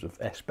in terms of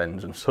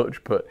S-bends and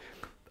such, but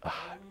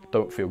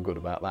don't feel good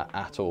about that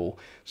at all.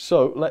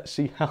 So let's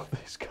see how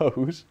this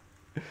goes.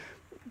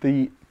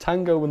 The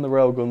Tango and the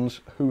railguns,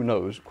 who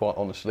knows, quite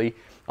honestly.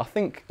 I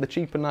think the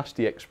Cheap and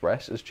Nasty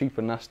Express, as cheap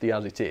and nasty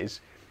as it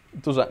is,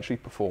 does actually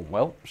perform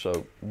well,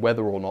 so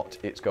whether or not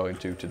it's going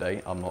to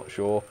today, I'm not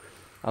sure.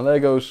 And there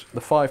goes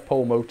the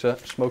 5-pole motor,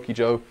 Smokey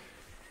Joe,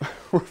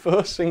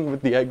 reversing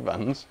with the egg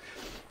vans.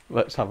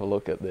 Let's have a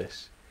look at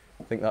this.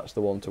 I think that's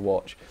the one to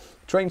watch.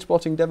 Train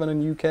Spotting Devon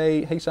and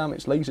UK. Hey Sam,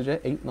 it's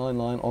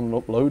LaserJet899 on an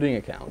uploading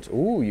account.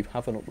 Oh, you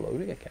have an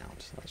uploading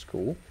account. That's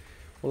cool.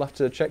 We'll have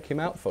to check him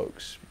out,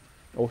 folks,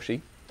 or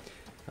she.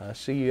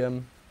 See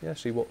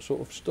what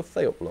sort of stuff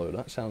they upload.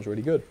 That sounds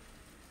really good.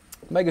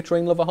 Mega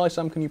Train Lover, hi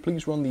Sam, can you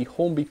please run the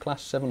Hornby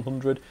Class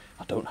 700?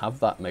 I don't have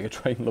that, Mega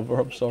Train Lover,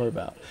 I'm sorry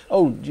about.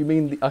 Oh, do you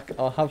mean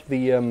I have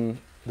the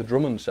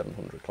Drummond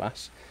 700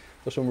 class?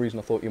 For some reason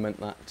I thought you meant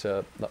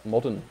that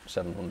modern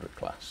 700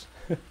 class.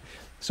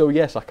 So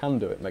yes, I can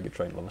do it, Mega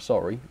Train Lover,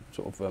 sorry.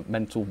 Sort of a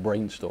mental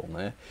brainstorm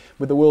there.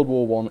 With the World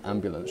War I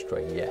ambulance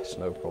train, yes,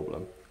 no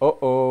problem.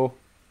 Uh-oh.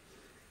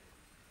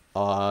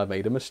 I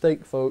made a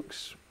mistake,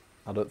 folks.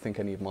 I don't think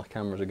any of my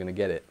cameras are going to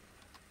get it.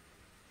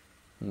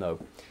 No.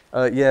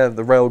 Yeah,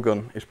 the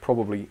railgun is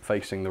probably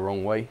facing the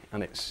wrong way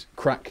and it's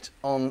cracked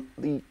on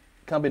the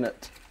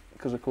cabinet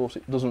because of course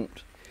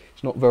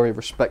it's not very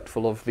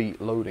respectful of the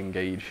loading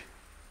gauge.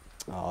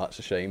 Oh, that's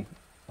a shame.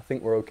 I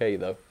think we're okay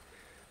though.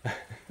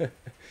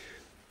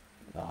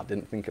 I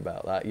didn't think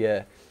about that.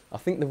 Yeah, I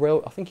think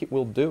it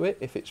will do it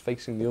if it's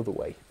facing the other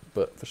way,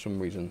 but for some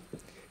reason,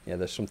 yeah,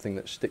 there's something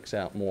that sticks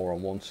out more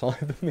on one side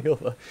than the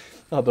other.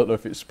 I don't know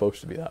if it's supposed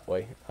to be that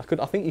way. I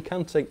think you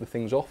can take the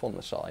things off on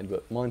the side,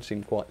 but mine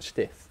seemed quite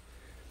stiff.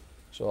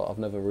 So I've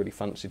never really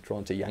fancied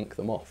trying to yank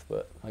them off,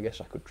 but I guess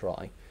I could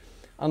try.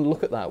 And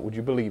look at that, would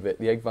you believe it?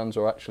 The egg vans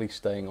are actually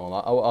staying on.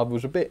 I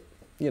was a bit,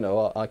 you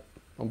know, I'm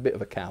a bit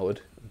of a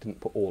coward. Didn't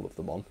put all of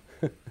them on.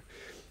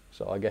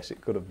 So I guess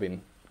it could have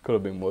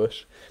been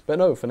worse. But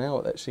no, for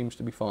now that seems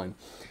to be fine.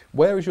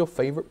 Where is your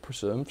favourite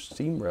preserved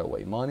steam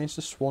railway? Mine is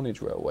the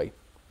Swanage Railway.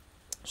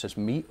 Says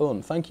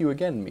Mi-un. Thank you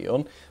again,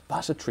 Mi-un.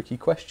 That's a tricky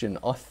question.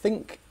 I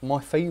think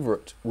my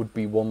favourite would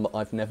be one that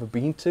I've never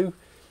been to.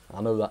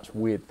 I know that's a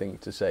weird thing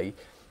to say.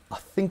 I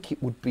think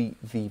it would be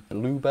the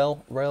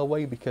Bluebell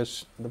Railway,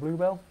 because the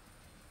Bluebell?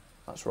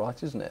 That's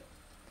right, isn't it?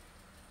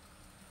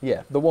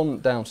 Yeah, the one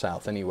down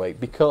south anyway,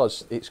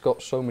 because it's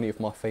got so many of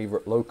my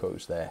favourite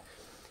locos there.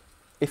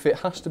 If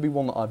it has to be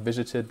one that I've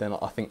visited, then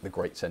I think the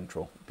Great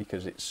Central,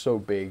 because it's so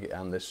big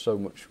and there's so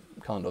much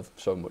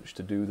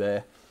to do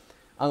there.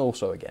 And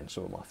also, again,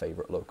 some of my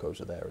favourite locos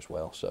are there as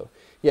well. So,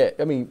 yeah,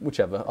 I mean,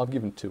 whichever. I've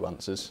given two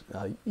answers.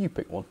 You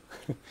pick one.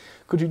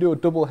 Could you do a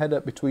double header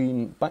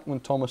between Bachmann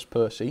Thomas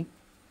Percy?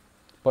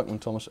 Bachmann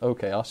Thomas,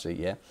 okay, I see,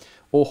 yeah.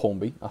 Or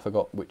Hornby, I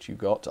forgot which you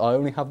got. I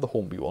only have the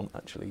Hornby one,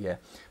 actually, yeah.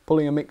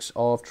 Pulling a mix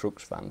of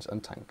trucks, vans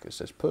and tankers,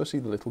 says Percy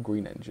the Little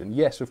Green Engine.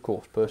 Yes, of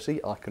course,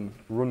 Percy, I can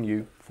run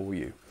you for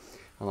you.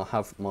 And I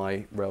have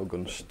my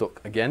railgun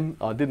stuck again.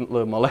 I didn't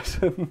learn my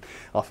lesson.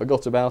 I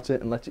forgot about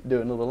it and let it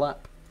do another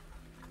lap.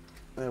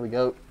 There we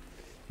go.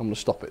 I'm going to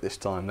stop it this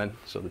time then,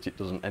 so that it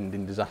doesn't end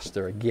in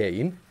disaster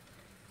again.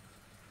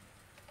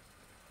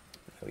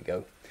 There we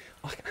go.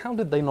 How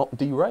did they not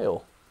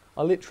derail?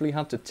 I literally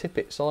had to tip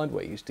it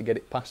sideways to get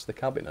it past the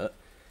cabinet,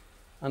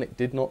 and it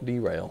did not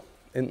derail.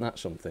 Isn't that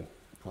something?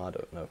 I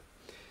don't know.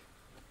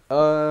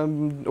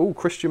 Oh,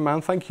 Christian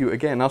Man, thank you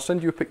again. I'll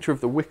send you a picture of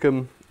the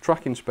Wickham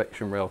track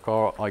inspection rail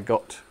car I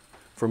got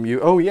from you.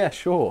 Oh, yeah,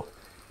 sure.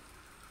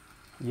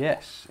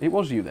 Yes, it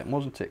was you then,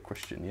 wasn't it,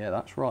 Christian? Yeah,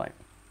 that's right.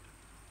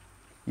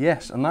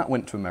 Yes, and that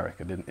went to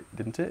America,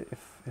 didn't it?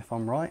 If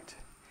I'm right.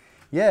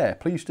 Yeah,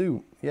 please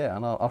do. Yeah,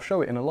 and I'll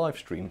show it in a live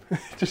stream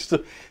just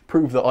to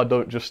prove that I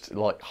don't just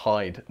like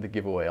hide the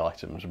giveaway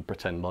items and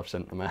pretend I've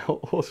sent them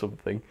out or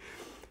something.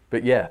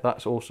 But yeah,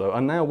 that's also.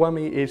 And now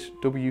Whammy is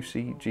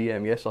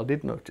WCGM. Yes, I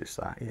did notice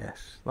that.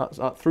 Yes,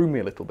 that threw me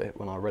a little bit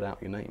when I read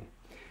out your name.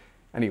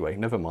 Anyway,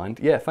 never mind.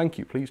 Yeah, thank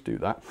you. Please do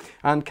that.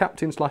 And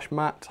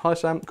Captain/Matt, hi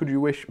Sam. Could you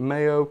wish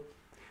Mayo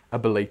a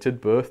belated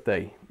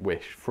birthday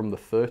wish from the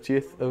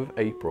 30th of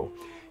April?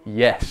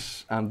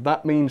 Yes, and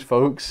that means,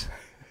 folks,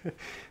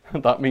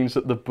 that means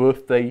that the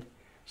birthday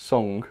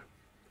song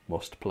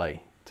must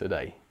play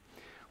today.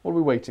 What are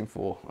we waiting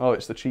for? Oh,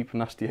 it's the Cheap and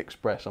Nasty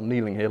Express. I'm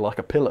kneeling here like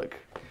a pillock,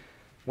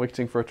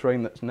 waiting for a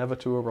train that's never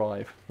to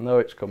arrive. No,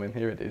 it's coming.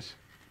 Here it is.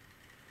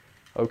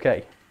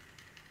 Okay.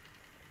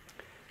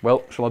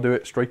 Well, shall I do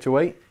it straight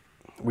away?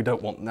 We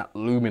don't want that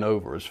looming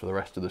over us for the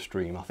rest of the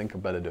stream. I think I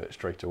better do it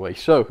straight away.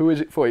 So, who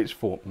is it for? It's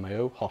for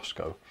Mayo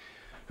Hosco,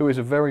 who is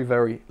a very,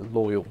 very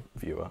loyal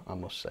viewer, I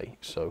must say.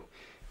 So,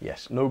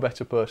 yes, no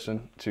better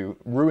person to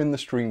ruin the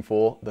stream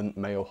for than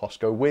Mayo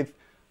Hosco with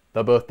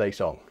the birthday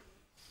song.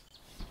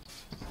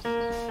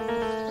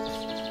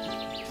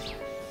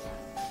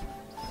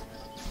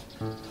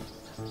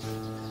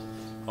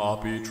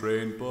 Happy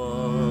train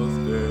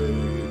birthday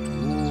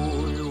to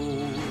you.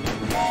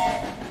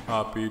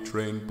 Happy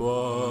train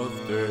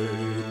birthday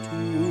to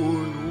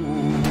you.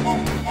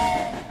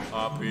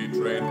 Happy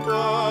train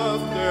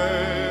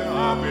birthday,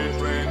 happy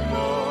train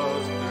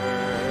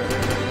birthday.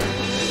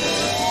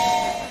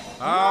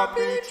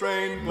 Happy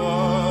train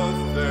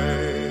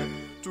birthday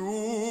to you.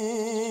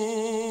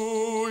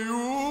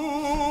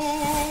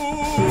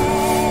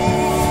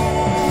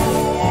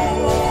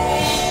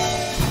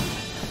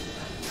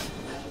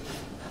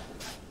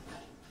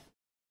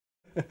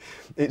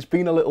 It's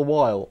been a little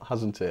while,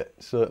 hasn't it?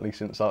 Certainly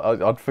since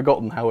I'd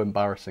forgotten how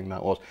embarrassing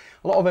that was.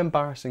 A lot of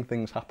embarrassing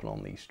things happen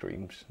on these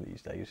streams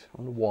these days.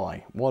 I wonder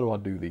why. Why do I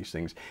do these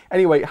things?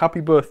 Anyway,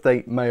 happy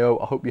birthday, Mayo.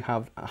 I hope you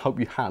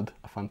had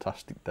a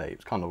fantastic day.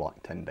 It's kind of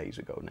like 10 days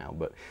ago now,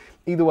 but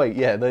either way,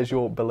 yeah, there's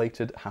your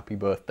belated happy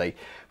birthday.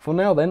 For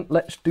now then,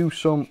 let's do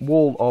some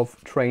Wall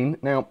of Train.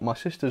 Now, my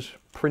sister's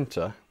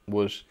printer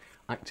was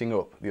acting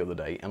up the other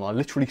day, and I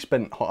literally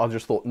I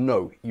just thought,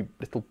 no, you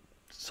little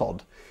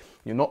sod.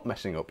 You're not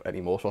messing up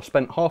anymore. So I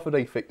spent half a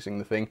day fixing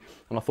the thing,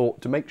 and I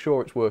thought to make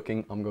sure it's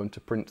working, I'm going to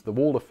print the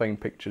Wall of Fame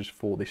pictures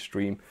for this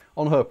stream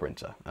on her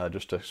printer,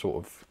 just to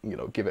sort of, you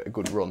know, give it a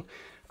good run.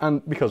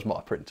 And because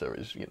my printer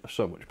is, you know,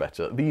 so much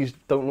better, these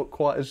don't look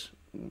quite as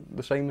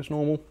the same as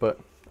normal, but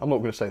I'm not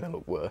going to say they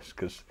look worse,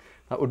 because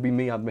that would be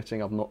me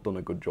admitting I've not done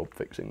a good job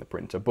fixing the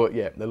printer. But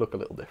yeah, they look a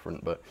little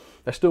different, but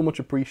they're still much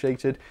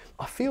appreciated.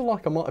 I feel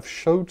like I might have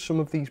showed some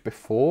of these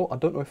before. I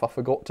don't know if I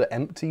forgot to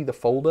empty the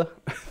folder,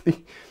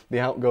 the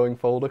outgoing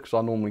folder, because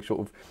I normally sort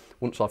of,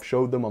 once I've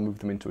showed them, I move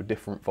them into a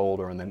different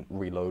folder and then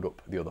reload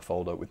up the other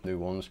folder with new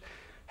ones.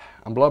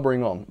 I'm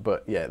blabbering on,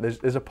 but yeah,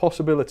 there's a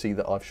possibility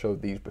that I've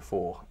showed these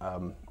before,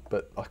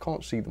 but I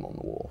can't see them on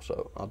the wall,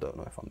 so I don't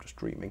know if I'm just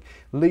dreaming.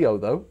 Leo,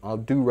 though, I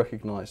do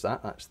recognise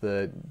that. That's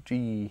the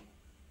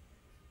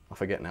I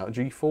forget now,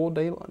 G4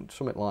 daylight,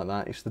 something like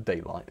that. It's the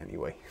daylight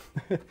anyway.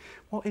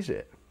 What is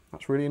it?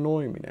 That's really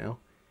annoying me now.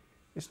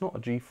 It's not a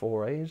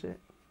G4A, is it?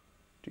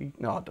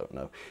 No, I don't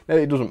know. No,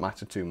 it doesn't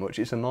matter too much.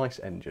 It's a nice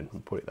engine, I'll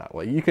put it that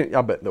way.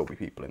 I bet there'll be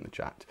people in the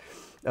chat.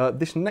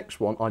 This next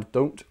one I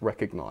don't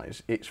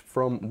recognise. It's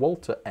from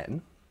Walter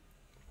N.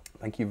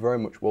 Thank you very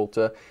much,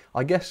 Walter.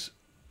 I guess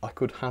I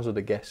could hazard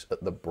a guess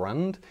at the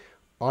brand.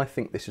 I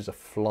think this is a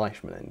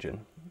Fleischmann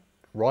engine.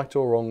 Right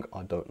or wrong,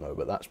 I don't know,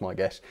 but that's my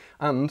guess.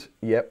 And,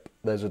 yep,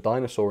 there's a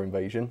dinosaur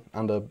invasion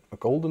and a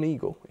golden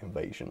eagle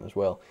invasion as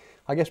well.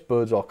 I guess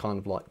birds are kind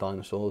of like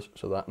dinosaurs,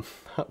 so that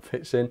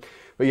fits in.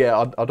 But yeah,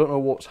 I don't know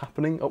what's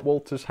happening at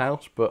Walter's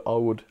house, but I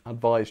would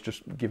advise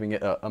just giving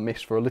it a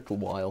miss for a little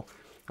while,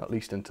 at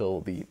least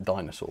until the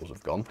dinosaurs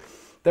have gone.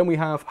 Then we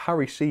have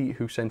Harry C,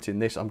 who sent in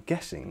this. I'm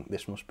guessing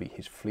this must be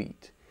his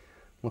fleet.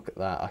 Look at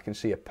that. I can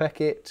see a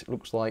Peckett.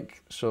 Looks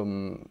like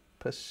some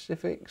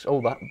Pacifics. Oh,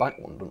 that back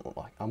one doesn't look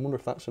like. I wonder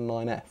if that's a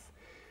 9F.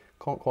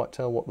 Can't quite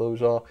tell what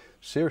those are.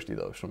 Seriously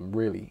though, some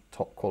really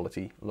top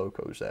quality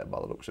locos there by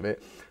the looks of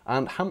it.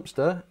 And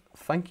Hamster,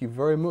 thank you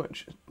very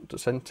much.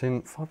 Sent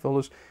in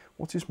 $5.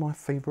 What is my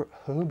favourite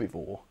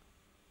herbivore?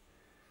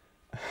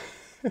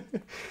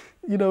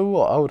 You know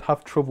what? I would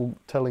have trouble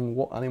telling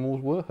what animals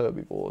were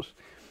herbivores.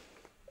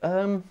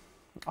 I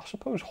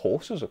suppose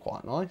horses are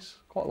quite nice.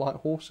 Quite like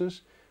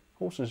horses.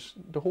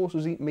 Do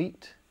horses eat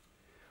meat?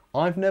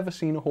 I've never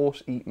seen a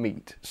horse eat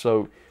meat,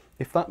 so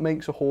if that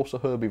makes a horse a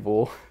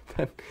herbivore,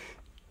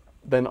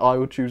 then I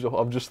would choose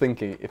I'm just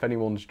thinking, if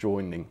anyone's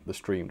joining the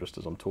stream just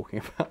as I'm talking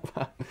about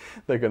that,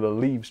 they're going to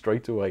leave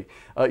straight away.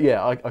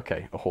 Yeah,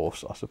 okay, a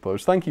horse, I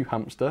suppose. Thank you,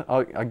 Hamster.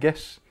 I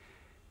guess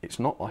it's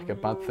not like a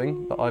bad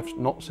thing that I've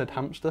not said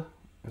hamster.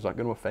 Is that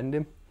going to offend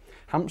him?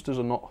 Hamsters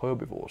are not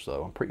herbivores,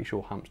 though. I'm pretty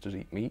sure hamsters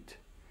eat meat.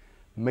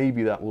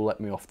 Maybe that will let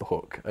me off the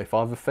hook. If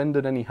I've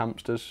offended any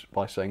hamsters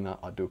by saying that,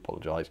 I do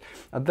apologise.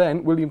 And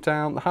then,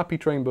 Williamtown, the Happy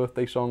Train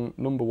birthday song,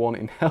 #1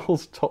 in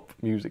Hell's top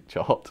music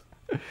chart.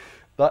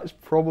 That's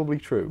probably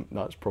true.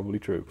 That's probably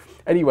true.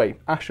 Anyway,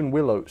 Ash and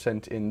Willow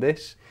sent in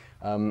this.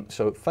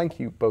 So thank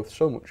you both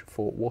so much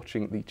for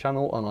watching the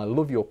channel, and I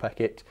love your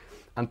Peckett.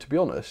 And to be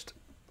honest,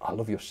 I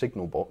love your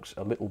signal box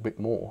a little bit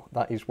more.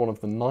 That is one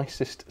of the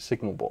nicest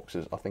signal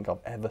boxes I think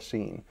I've ever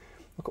seen.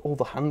 Look at all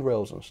the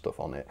handrails and stuff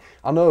on it.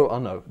 I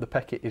know, the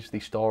Peckett is the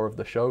star of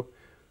the show,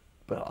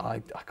 but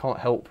I can't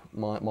help,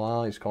 my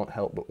eyes can't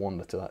help but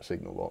wander to that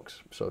signal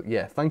box. So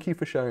yeah, thank you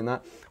for sharing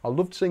that. I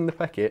loved seeing the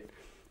Peckett.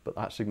 but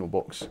that signal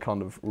box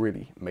kind of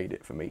really made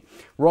it for me.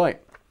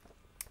 Right,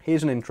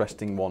 here's an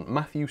interesting one.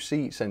 Matthew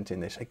C sent in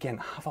this. Again,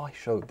 have I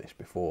showed this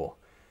before?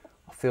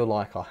 I feel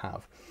like I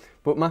have.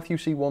 But Matthew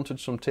C wanted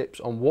some tips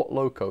on what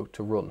loco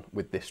to run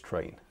with this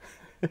train.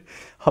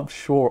 I'm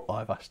sure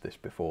I've asked this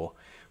before,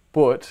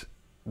 but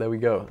there we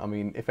go. I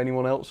mean, if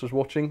anyone else was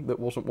watching that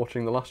wasn't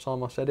watching the last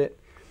time I said it,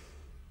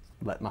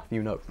 let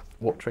Matthew know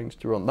what trains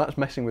to run. That's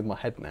messing with my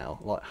head now.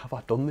 Like, have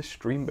I done this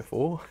stream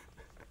before?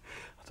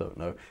 I don't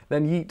know.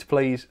 Then Yeet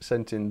Plays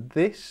sent in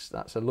this.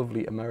 That's a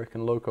lovely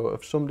American loco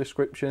of some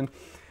description.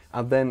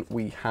 And then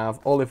we have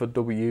Oliver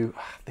W.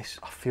 This,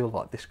 I feel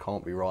like this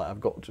can't be right.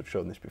 I've got to have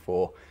shown this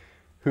before.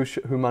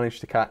 Who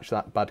managed to catch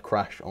that bad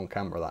crash on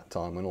camera that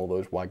time when all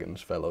those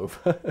wagons fell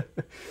over.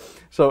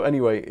 So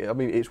anyway, I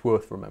mean, it's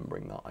worth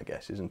remembering that, I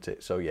guess, isn't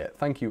it? So yeah,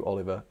 thank you,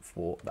 Oliver,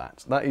 for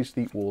that. That is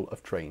the Wall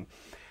of Train.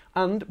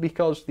 And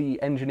because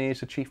the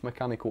engineers, the chief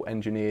mechanical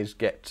engineers,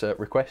 get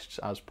requests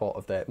as part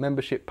of their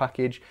membership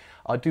package,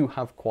 I do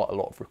have quite a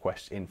lot of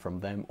requests in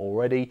from them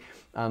already,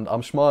 and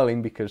I'm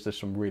smiling because there's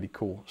some really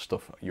cool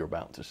stuff you're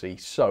about to see.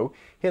 So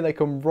here they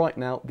come right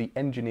now, the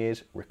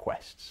engineers'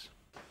 requests.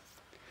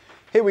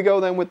 Here we go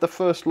then with the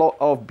first lot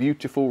of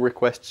beautiful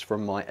requests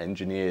from my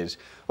engineers.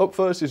 Up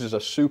first, this is a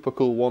super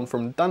cool one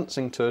from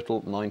Dancing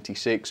Turtle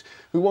 96,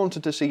 who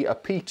wanted to see a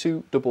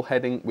P2 double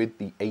heading with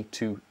the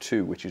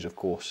A22, which is of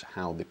course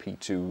how the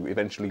P2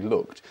 eventually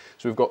looked.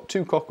 So we've got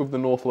two Cock of the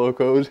North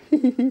locos,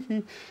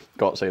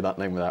 can't say that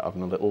name without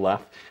having a little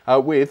laugh,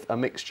 with a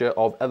mixture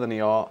of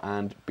LNER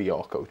and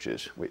BR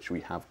coaches, which we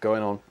have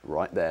going on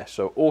right there.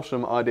 So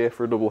awesome idea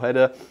for a double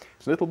header.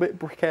 It's a little bit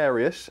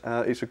precarious.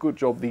 It's a good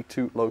job the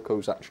two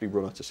locos actually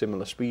run at a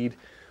similar speed,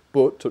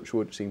 but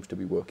touchwood seems to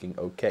be working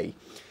okay.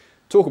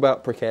 Talk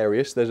about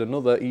precarious, there's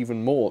another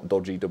even more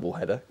dodgy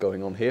doubleheader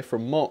going on here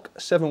from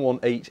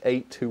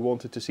Mark7188, who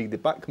wanted to see the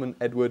Bachmann,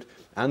 Edward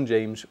and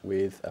James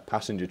with a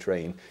passenger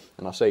train.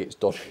 And I say it's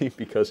dodgy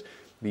because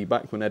the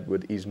Bachmann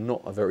Edward is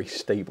not a very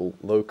stable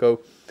loco,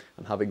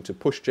 and having to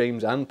push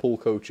James and pull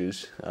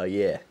coaches,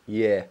 yeah,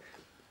 a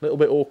little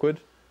bit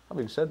awkward.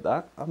 Having said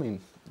that, I mean,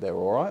 they're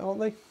alright,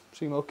 aren't they?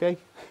 Seem okay?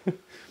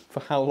 For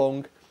how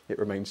long, it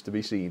remains to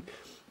be seen.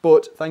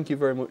 But thank you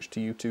very much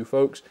to you two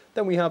folks.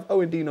 Then we have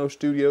Owen Dino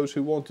Studios,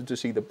 who wanted to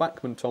see the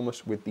Bachmann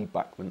Thomas with the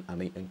Bachmann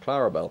Annie and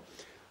Clarabelle.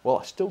 Well,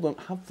 I still don't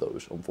have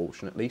those,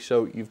 unfortunately.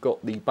 So you've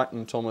got the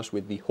Bachmann Thomas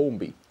with the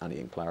Hornby Annie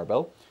and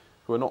Clarabelle,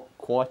 who are not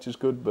quite as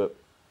good, but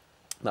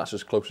that's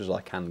as close as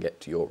I can get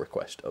to your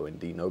request, Owen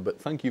Dino. But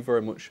thank you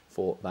very much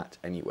for that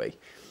anyway.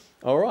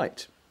 All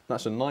right,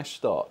 that's a nice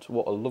start.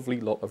 What a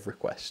lovely lot of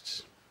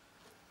requests.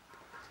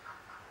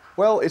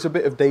 Well, it's a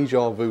bit of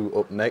deja vu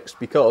up next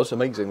because,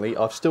 amazingly,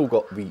 I've still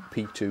got the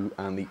P2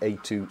 and the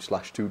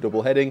A2/2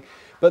 double heading,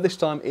 but this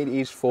time it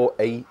is for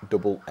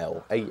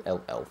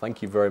ALL.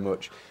 Thank you very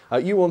much.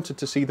 You wanted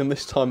to see them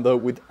this time, though,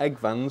 with egg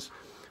vans,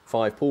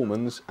 5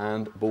 Pullmans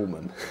and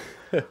Bullman.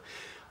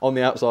 On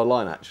the outside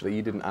line, actually.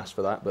 You didn't ask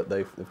for that, but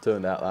they've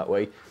turned out that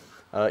way.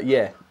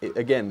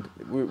 Again,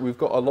 we've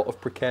got a lot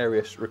of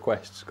precarious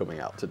requests coming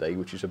out today,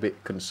 which is a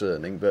bit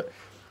concerning, but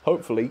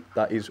hopefully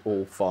that is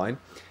all fine.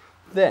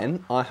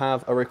 Then I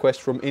have a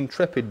request from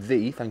Intrepid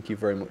The, thank you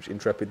very much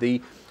Intrepid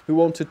The, who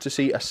wanted to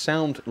see a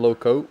sound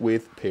loco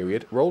with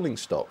period rolling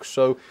stock.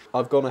 So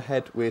I've gone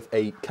ahead with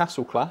a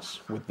Castle class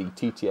with the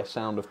TTS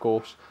sound, of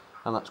course,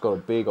 and that's got a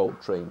big old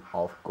train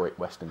of Great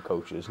Western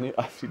coaches, and it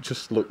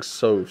just looks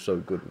so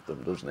good with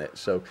them, doesn't it?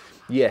 So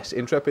yes,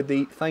 Intrepid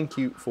The, thank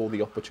you for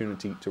the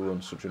opportunity to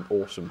run such an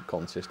awesome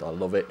consist. I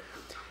love it.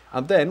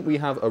 And then we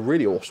have a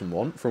really awesome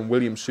one from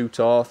William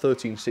Sutar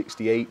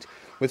 1368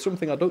 with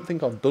something I don't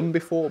think I've done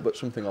before, but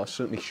something I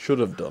certainly should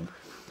have done.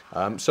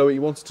 So he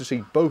wanted to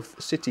see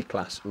both city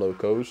class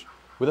locos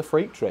with a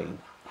freight train.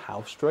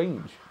 How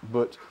strange.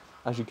 But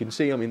as you can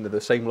see, I mean, they're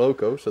the same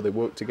loco, so they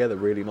work together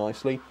really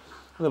nicely.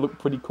 And they look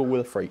pretty cool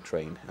with a freight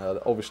train.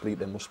 Obviously,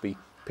 they must be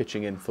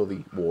pitching in for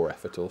the war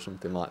effort or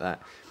something like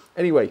that.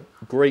 Anyway,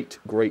 great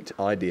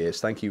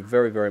ideas. Thank you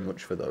very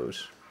much for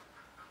those.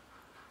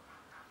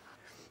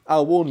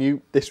 I'll warn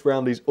you, this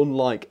round is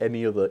unlike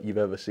any other you've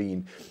ever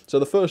seen. So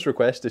the first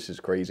request, this is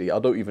crazy. I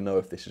don't even know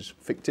if this is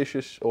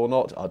fictitious or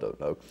not. I don't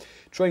know.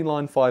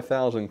 Trainline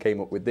 5000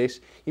 came up with this.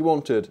 He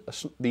wanted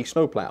the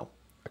snowplow,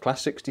 a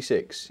Class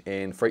 66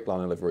 in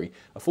Freightliner livery,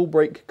 a full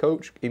brake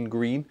coach in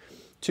green,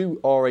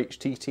 2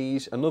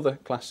 RHTTs, another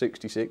Class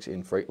 66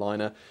 in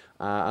Freightliner,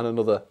 and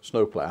another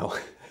snowplow.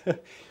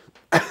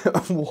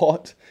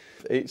 What?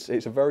 It's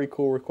a very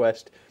cool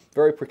request.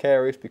 Very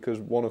precarious because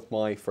one of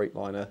my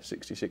Freightliner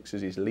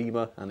 66s is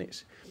Lima, and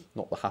it's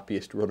not the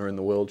happiest runner in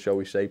the world, shall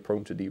we say,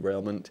 prone to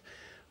derailment.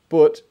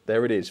 But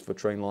there it is for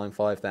Trainline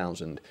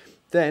 5000.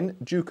 Then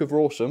Duke of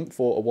Rawsome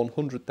for a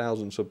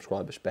 100,000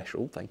 subscriber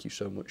special, thank you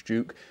so much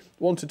Duke,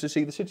 wanted to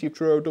see the City of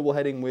Truro double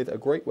heading with a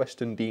Great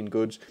Western Dean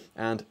Goods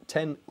and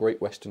 10 Great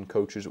Western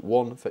coaches,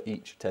 1 for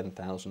each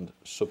 10,000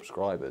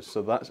 subscribers.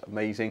 So that's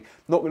amazing.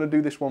 Not going to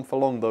do this one for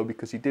long though,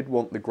 because he did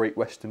want the Great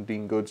Western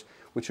Dean Goods,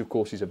 which of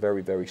course is a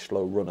very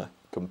slow runner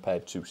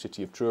compared to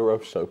City of Truro,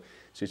 so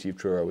City of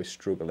Truro is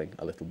struggling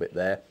a little bit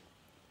there.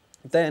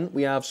 Then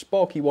we have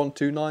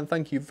Sparky129,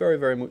 thank you very,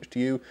 very much to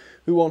you,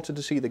 who wanted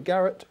to see the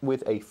Garrett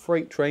with a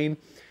freight train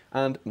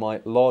and my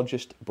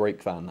largest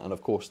brake van. And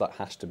of course that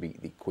has to be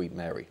the Queen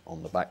Mary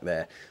on the back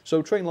there.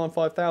 So Trainline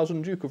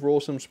 5000, Duke of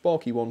Rawsome,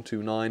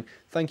 Sparky129,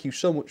 thank you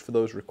so much for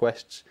those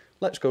requests.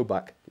 Let's go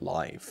back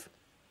live.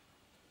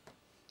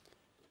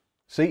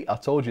 See, I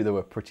told you they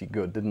were pretty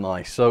good, didn't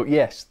I? So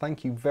yes,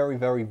 thank you very,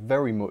 very,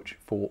 very much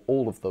for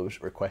all of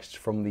those requests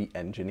from the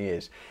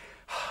engineers.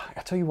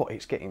 I tell you what,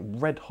 it's getting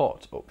red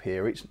hot up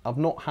here. I've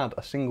not had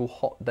a single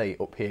hot day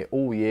up here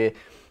all year,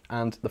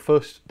 and the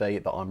first day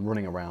that I'm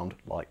running around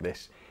like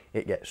this,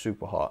 it gets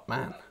super hot.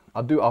 Man,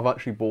 I've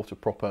actually bought a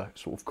proper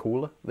sort of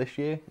cooler this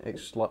year.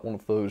 It's like one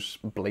of those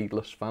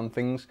bladeless fan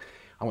things.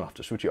 I'm gonna have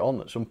to switch it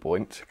on at some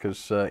point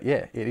because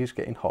yeah, it is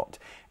getting hot.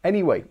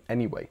 Anyway,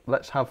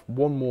 let's have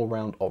one more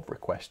round of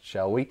requests,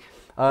 shall we?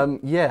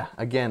 Yeah,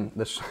 again,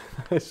 there's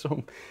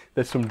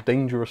some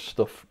dangerous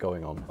stuff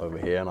going on over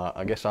here, and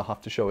I guess I'll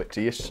have to show it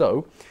to you.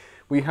 So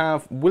we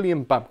have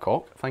William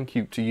Babcock, thank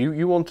you to you.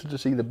 You wanted to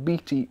see the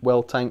BT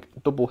well tank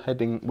double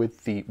heading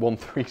with the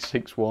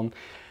 1361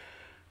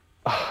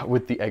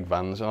 with the egg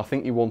vans, and I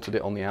think you wanted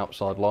it on the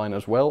outside line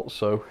as well,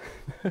 so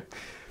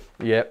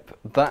yep,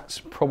 that's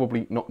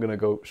probably not going to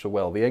go so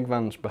well. The egg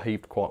vans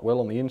behaved quite well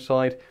on the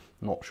inside,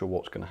 not sure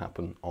what's going to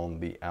happen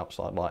on the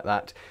outside like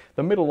that.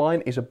 The middle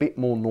line is a bit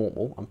more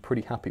normal. I'm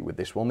pretty happy with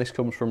this one. This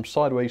comes from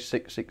Sideways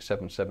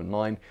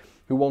 66779,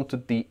 who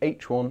wanted the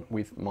H1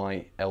 with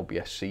my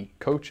LBSC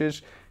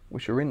coaches,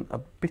 which are in a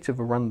bit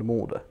of a random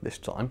order this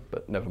time,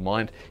 but never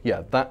mind.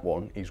 Yeah, that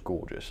one is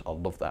gorgeous. I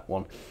love that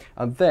one.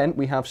 And then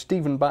we have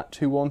Stephen Batt,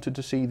 who wanted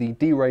to see the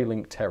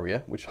derailing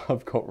Terrier, which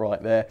I've got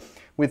right there,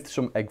 with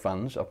some egg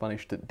vans. I've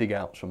managed to dig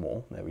out some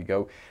more. There we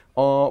go.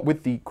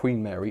 With the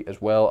Queen Mary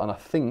as well, and I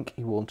think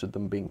he wanted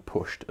them being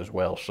pushed as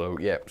well. So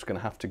yeah, it's going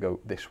to have to go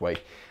this way.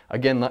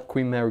 Again, that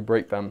Queen Mary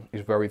Brakevan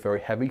is very,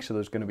 very heavy, so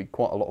there's going to be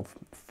quite a lot of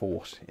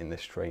force in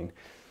this train.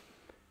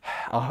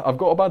 I've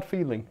got a bad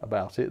feeling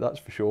about it, that's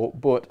for sure,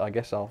 but I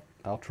guess I'll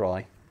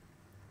try.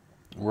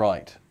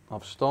 Right,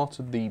 I've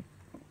started the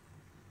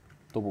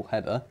double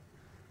header,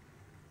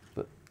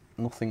 but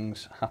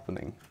nothing's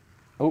happening.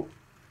 Oh,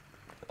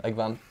 egg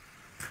van.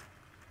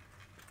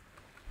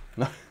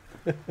 No.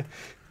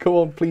 Come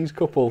on, please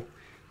couple.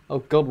 Oh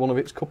God, one of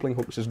its coupling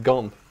hooks is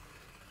gone.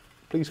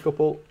 Please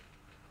couple.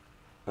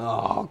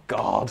 Oh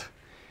God.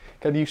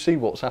 Can you see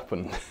what's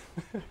happened?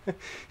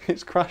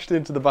 It's crashed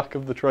into the back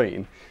of the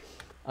train.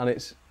 And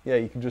it's, yeah,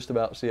 you can just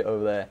about see it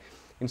over there.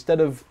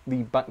 Instead of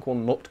the back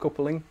one not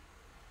coupling,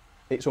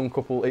 it's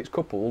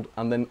coupled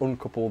and then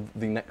uncoupled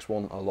the next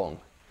one along.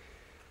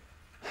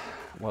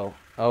 Well,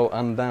 oh,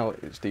 and now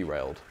it's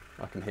derailed.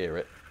 I can hear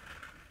it.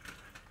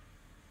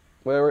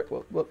 There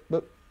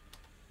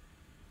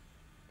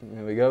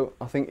we go.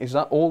 I think, is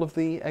that all of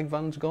the egg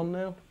vans gone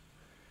now?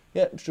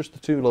 Yeah, it's just the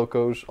two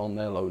locos on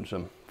their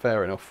lonesome.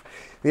 Fair enough.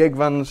 The egg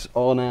vans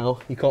are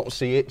now, you can't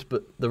see it,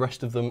 but the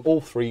rest of them,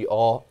 all three,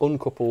 are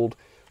uncoupled,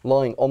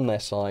 lying on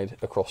their side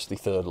across the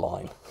third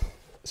line.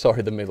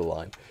 Sorry, the middle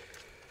line.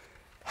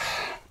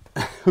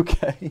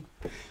 Okay.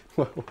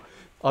 Well,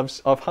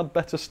 I've had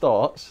better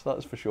starts,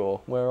 that's for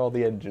sure. Where are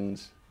the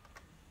engines?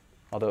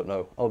 I don't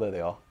know. Oh, there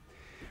they are.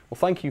 Well,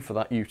 thank you for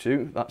that, you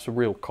two. That's a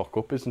real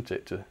cock-up, isn't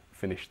it, to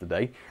finish the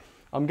day?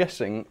 I'm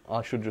guessing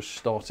I should just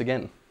start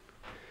again.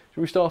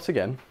 Should we start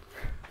again?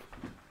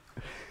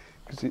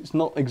 Because it's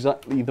not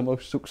exactly the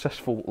most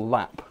successful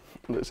lap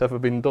that's ever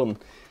been done.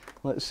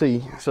 Let's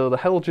see. So the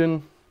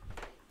Helgen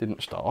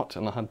didn't start,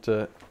 and I had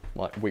to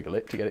like wiggle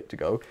it to get it to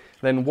go.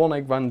 Then one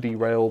egg van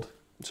derailed,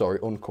 sorry,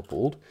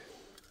 uncoupled.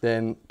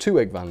 Then two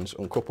egg vans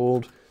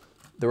uncoupled.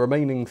 The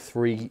remaining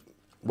three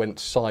went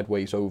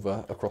sideways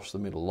over across the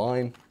middle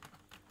line,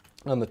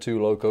 and the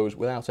two locos,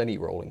 without any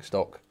rolling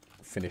stock,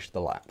 finished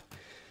the lap.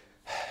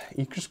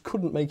 You just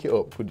couldn't make it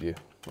up, could you?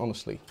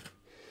 Honestly.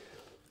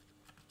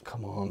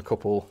 Come on,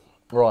 couple.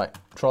 Right,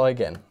 try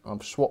again.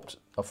 I've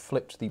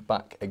flipped the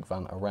back egg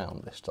van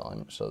around this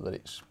time so that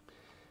it's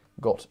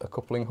got a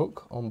coupling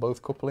hook on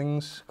both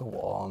couplings. Go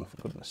on, for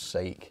goodness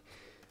sake.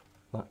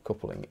 That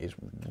coupling is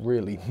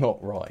really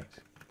not right.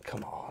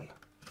 Come on.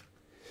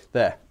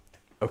 There.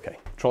 Okay,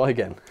 try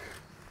again.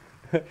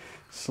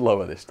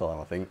 Slower this time,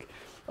 I think.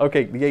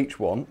 Okay, the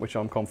H1, which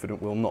I'm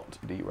confident will not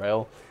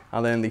derail.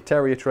 And then the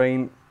Terrier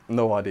train,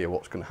 no idea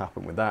what's going to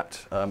happen with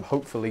that.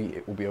 Hopefully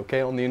it will be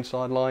okay on the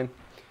inside line,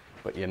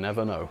 but you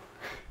never know.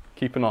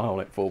 Keep an eye on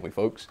it for me,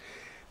 folks,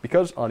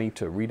 because I need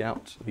to read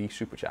out the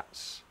super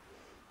chats.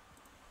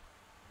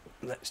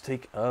 Let's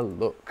take a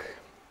look.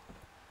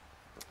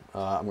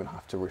 I'm going to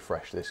have to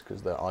refresh this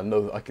because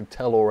I can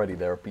tell already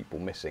there are people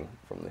missing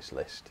from this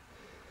list.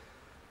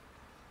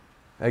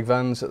 Egg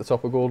vans at the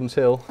top of Gordon's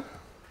Hill.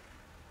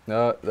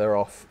 No, they're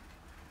off.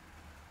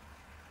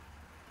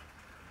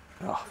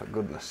 Oh, for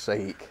goodness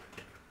sake.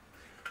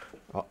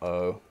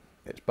 Uh-oh,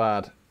 it's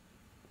bad.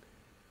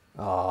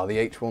 Ah, the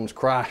H1's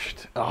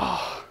crashed.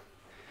 Ah,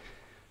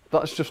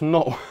 that's just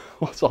not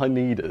what I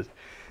needed.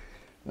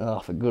 Ah,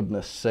 for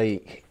goodness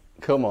sake.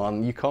 Come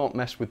on, you can't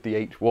mess with the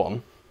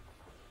H1.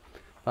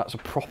 That's a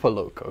proper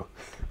loco.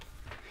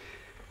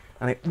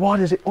 And why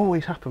does it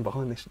always happen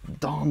behind this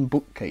darn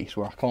bookcase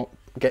where I can't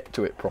get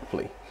to it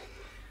properly?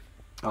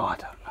 Oh, I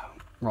don't know.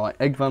 Right,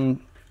 egg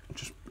van,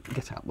 just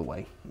get out of the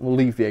way. We'll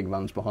leave the egg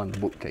vans behind the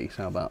bookcase,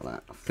 how about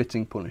that?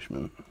 Fitting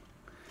punishment.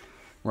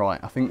 Right,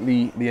 I think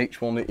the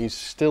H1 is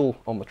still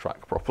on the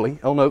track properly.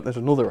 Oh no, there's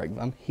another egg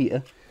van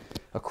here,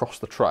 across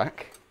the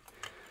track.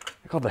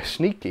 God, they're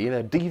sneaky,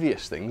 they're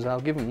devious things,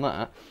 I'll give them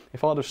that.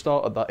 If I'd have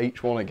started that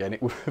H1 again,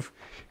 it would have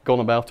gone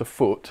about a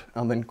foot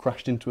and then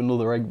crashed into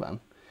another egg van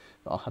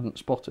that I hadn't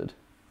spotted.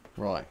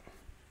 Right.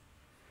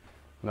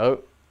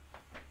 No.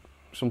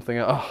 Something,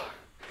 oh,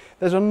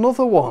 there's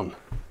another one.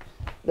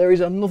 There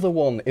is another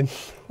one in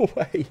the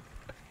way.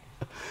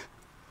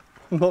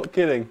 I'm not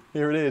kidding,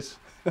 here it is.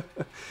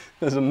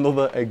 There's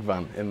another egg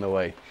van in the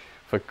way,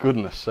 for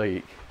goodness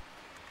sake.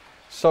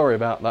 Sorry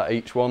about that,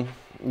 H1.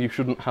 You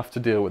shouldn't have to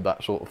deal with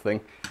that sort of thing.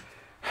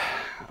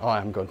 I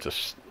am going to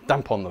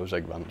stamp on those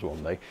egg vans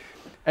one day.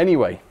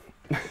 Anyway,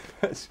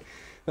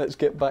 let's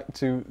get back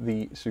to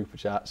the super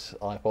chats.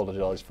 I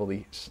apologise for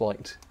the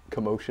slight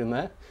commotion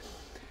there.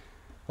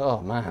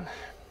 Oh man,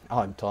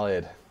 I'm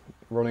tired.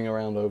 Running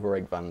around over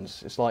egg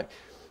vans. It's like,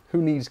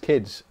 who needs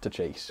kids to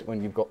chase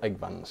when you've got egg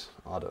vans?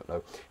 I don't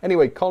know.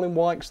 Anyway, Colin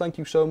Wykes, thank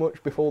you so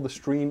much. Before the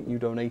stream, you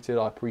donated.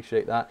 I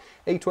appreciate that.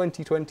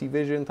 A2020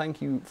 Vision,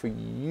 thank you for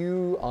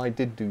you. I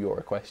did do your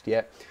request,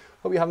 yeah.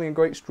 Hope you're having a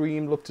great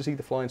stream. Love to see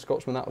the Flying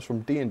Scotsman. That was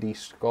from D&D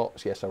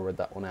Scots. Yes, I read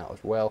that one out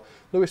as well.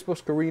 Lewis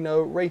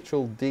Buscarino,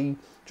 Rachel D,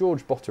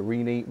 George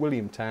Botterini,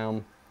 William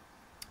Town,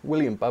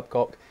 William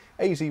Babcock,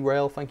 AZ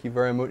Rail, thank you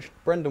very much.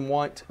 Brendan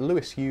White,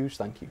 Lewis Hughes,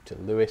 thank you to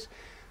Lewis.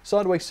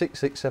 Sideways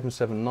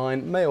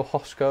 66779, Mayo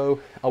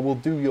Hosco. I will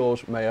do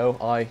yours, Mayo.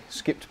 I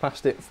skipped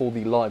past it for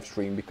the live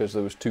stream because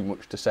there was too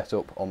much to set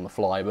up on the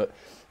fly, but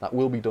that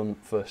will be done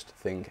first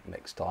thing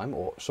next time,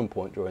 or at some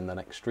point during the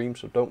next stream,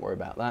 so don't worry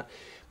about that.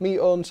 Me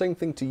on, same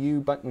thing to you,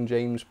 Bachmann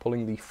James,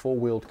 pulling the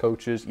four-wheeled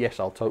coaches. Yes,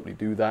 I'll totally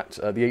do that.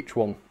 The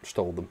H1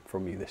 stole them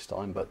from you this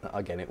time, but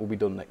again, it will be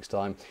done next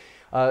time.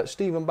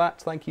 Stephen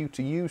Batt, thank you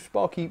to you.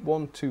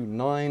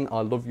 Sparky129,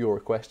 I love your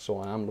request, so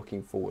I am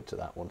looking forward to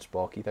that one,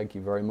 Sparky. Thank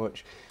you very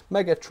much.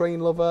 Mega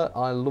Train Lover,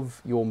 I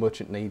love your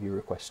Merchant Navy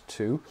request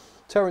too.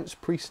 Terence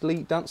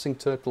Priestley, Dancing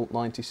Turtle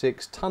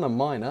 96, Tanner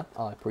Miner,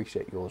 I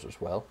appreciate yours as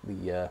well.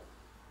 The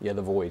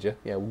Voyager.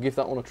 Yeah, we'll give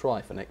that one a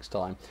try for next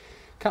time.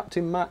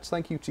 Captain Matt,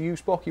 thank you to you.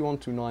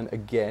 Sparky129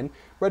 again.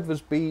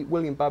 Redvers B,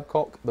 William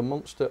Babcock, the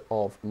Monster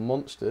of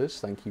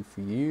Monsters, thank you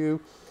for you.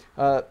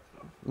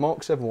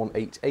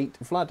 Mark7188,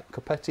 Vlad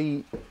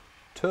Copetti,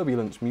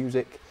 Turbulence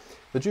Music,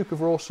 the Duke of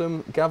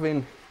Rawsome,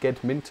 Gavin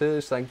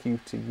Gedminters, thank you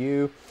to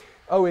you.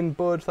 Owen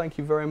Budd, thank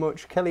you very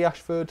much. Kelly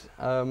Ashford,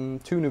 2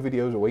 new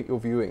videos await your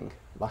viewing.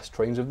 Last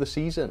trains of the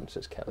season,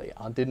 says Kelly.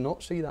 I did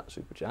not see that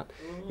super chat.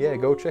 Yeah,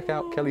 go check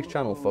out Kelly's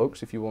channel,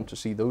 folks, if you want to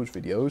see those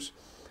videos.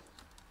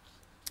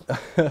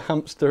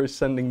 Hamster is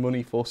sending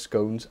money for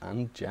scones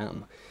and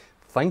jam.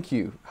 Thank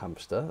you,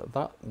 Hamster.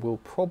 That will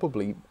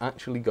probably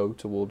actually go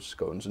towards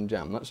scones and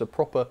jam. That's a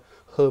proper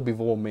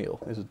herbivore meal,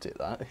 isn't it,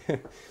 that?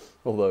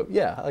 Although,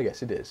 yeah, I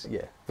guess it is.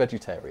 Yeah,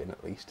 vegetarian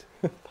at least.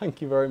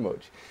 Thank you very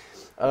much.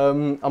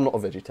 I'm not a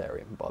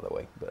vegetarian, by the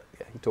way, but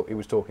yeah, he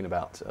was talking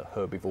about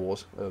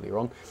herbivores earlier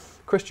on.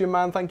 Christian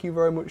Man, thank you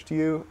very much to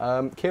you.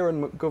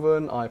 Kieran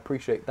McGovern, I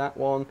appreciate that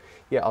one.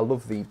 Yeah, I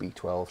love the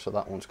B12, so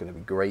that one's going to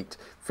be great.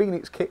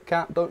 Phoenix Kit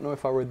Kat, don't know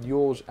if I read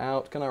yours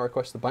out. Can I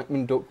request the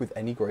Bachmann Duck with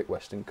any Great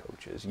Western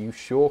coaches? You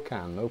sure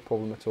can, no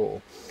problem at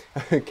all.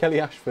 Kelly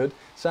Ashford,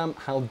 Sam,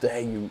 how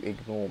dare you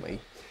ignore me?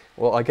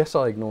 Well, I guess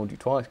I ignored you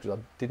twice because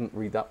I didn't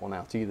read that one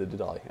out either,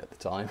 did I, at the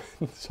time?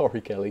 Sorry,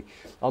 Kelly.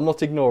 I'm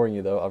not ignoring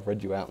you, though. I've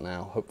read you out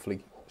now.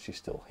 Hopefully she's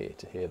still here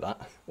to hear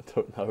that. I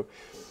don't know.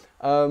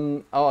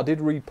 Oh, I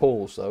did read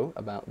Paul's, though,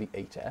 about the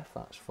 8F.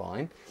 That's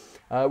fine.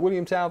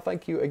 William Tow,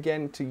 thank you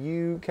again to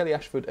you. Kelly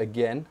Ashford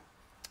again.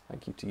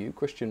 Thank you to you.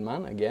 Christian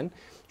Man again.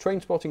 Train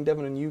Spotting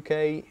Devon and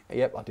UK.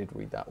 Yep, I did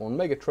read that one.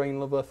 Mega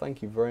Train Lover,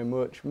 thank you very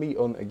much. Me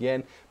on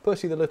again.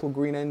 Percy the Little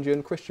Green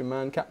Engine, Christian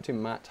Man,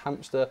 Captain Matt,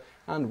 Hamster,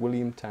 and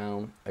William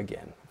Town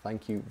again.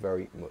 Thank you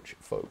very much,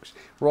 folks.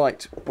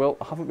 Right, well,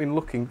 I haven't been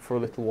looking for a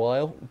little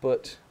while,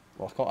 but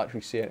well, I can't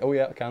actually see it. Oh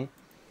yeah, I can.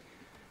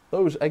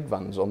 Those egg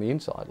vans on the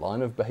inside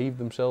line have behaved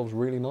themselves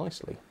really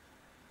nicely.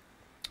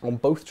 On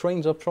both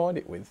trains I've tried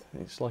it with.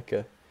 It's like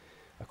a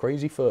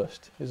crazy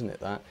first, isn't it,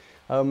 that?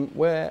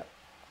 Where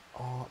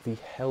are the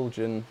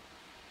Helgen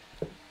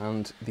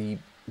and the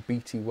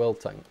BT Well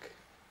Tank?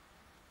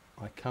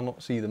 I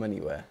cannot see them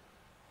anywhere.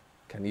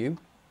 Can you?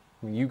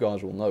 I mean, you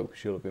guys will know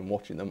because you'll have been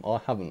watching them.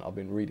 I haven't. I've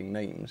been reading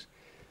names.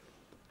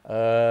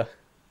 They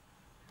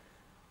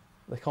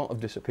can't have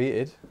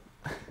disappeared.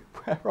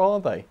 Where are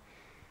they?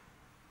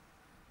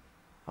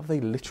 Have they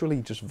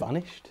literally just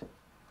vanished?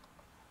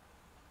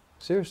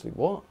 Seriously,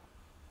 what?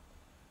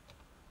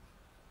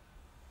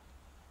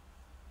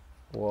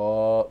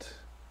 What?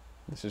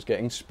 This is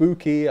getting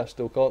spooky. I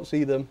still can't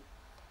see them.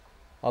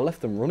 I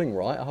left them running,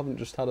 right? I haven't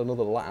just had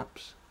another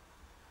lapse.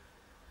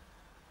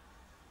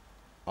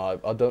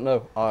 I don't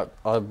know.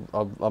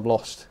 I'm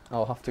lost.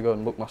 I'll have to go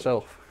and look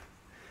myself.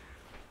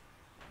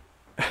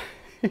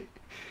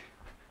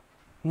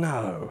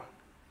 No.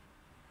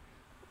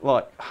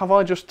 Like, have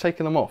I just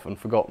taken them off and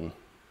forgotten?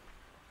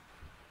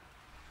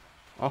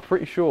 I'm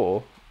pretty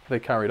sure they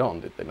carried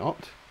on, did they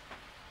not?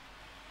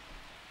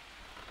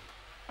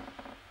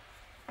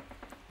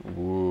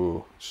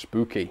 Ooh,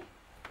 spooky.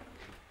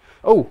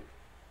 Oh!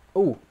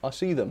 Oh, I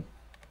see them.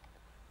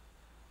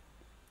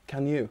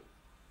 Can you?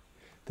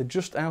 They're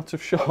just out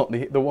of shot.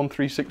 The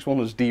 1361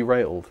 has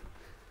derailed.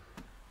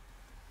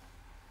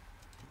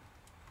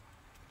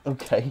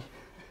 Okay.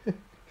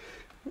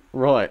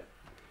 Right.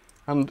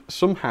 And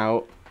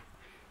somehow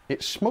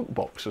its smoke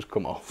box has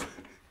come off.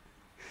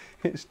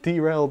 It's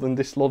derailed and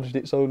dislodged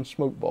its own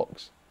smoke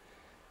box.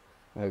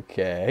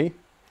 Okay.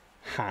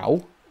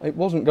 How? It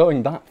wasn't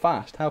going that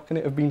fast. How can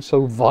it have been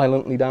so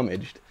violently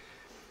damaged?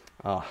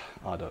 I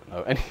don't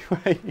know.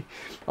 Anyway,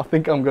 I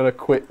think I'm going to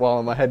quit while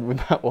I'm ahead with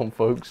that one,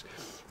 folks.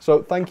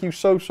 So thank you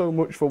so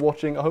much for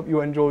watching. I hope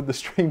you enjoyed the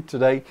stream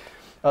today.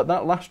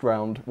 That last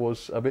round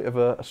was a bit of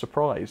a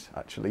surprise,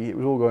 actually. It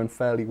was all going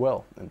fairly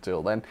well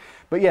until then.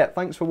 But yeah,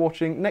 thanks for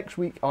watching. Next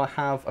week I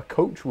have a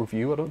coach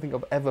review. I don't think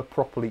I've ever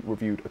properly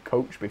reviewed a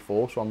coach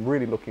before, so I'm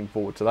really looking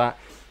forward to that.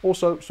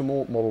 Also, some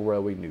more model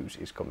railway news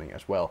is coming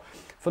as well.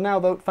 For now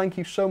though, thank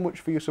you so much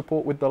for your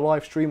support with the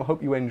live stream. I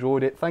hope you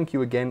enjoyed it. Thank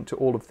you again to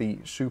all of the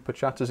super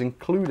chatters,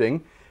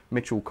 including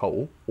Mitchell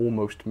Cole.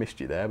 Almost missed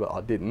you there, but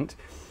I didn't.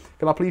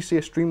 Can I please see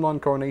a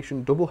streamlined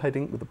coronation double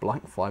heading with the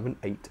black 5 and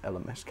 8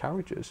 LMS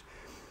carriages?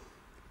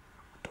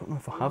 I don't know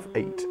if I have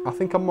 8. I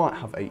think I might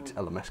have 8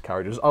 LMS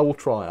carriages. I will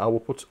try. I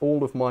will put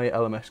all of my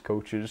LMS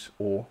coaches,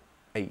 or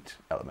 8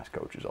 LMS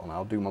coaches on.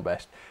 I'll do my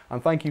best.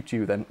 And thank you to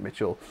you then,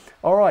 Mitchell.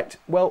 Alright,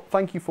 well,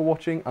 thank you for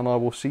watching, and I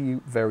will see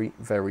you very,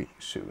 very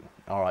soon.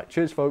 Alright,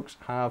 cheers folks.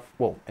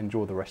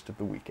 Enjoy the rest of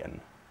the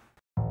weekend.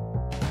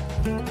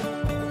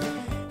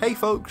 Hey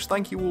folks,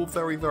 thank you all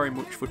very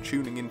much for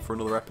tuning in for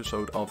another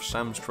episode of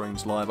Sam's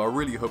Trains Live. I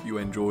really hope you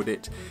enjoyed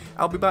it.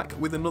 I'll be back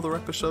with another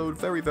episode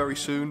very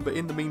soon, but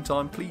in the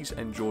meantime, please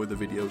enjoy the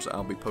videos that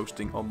I'll be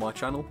posting on my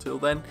channel till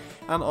then,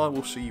 and I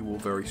will see you all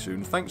very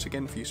soon. Thanks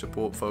again for your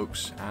support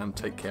folks, and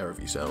take care of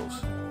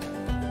yourselves.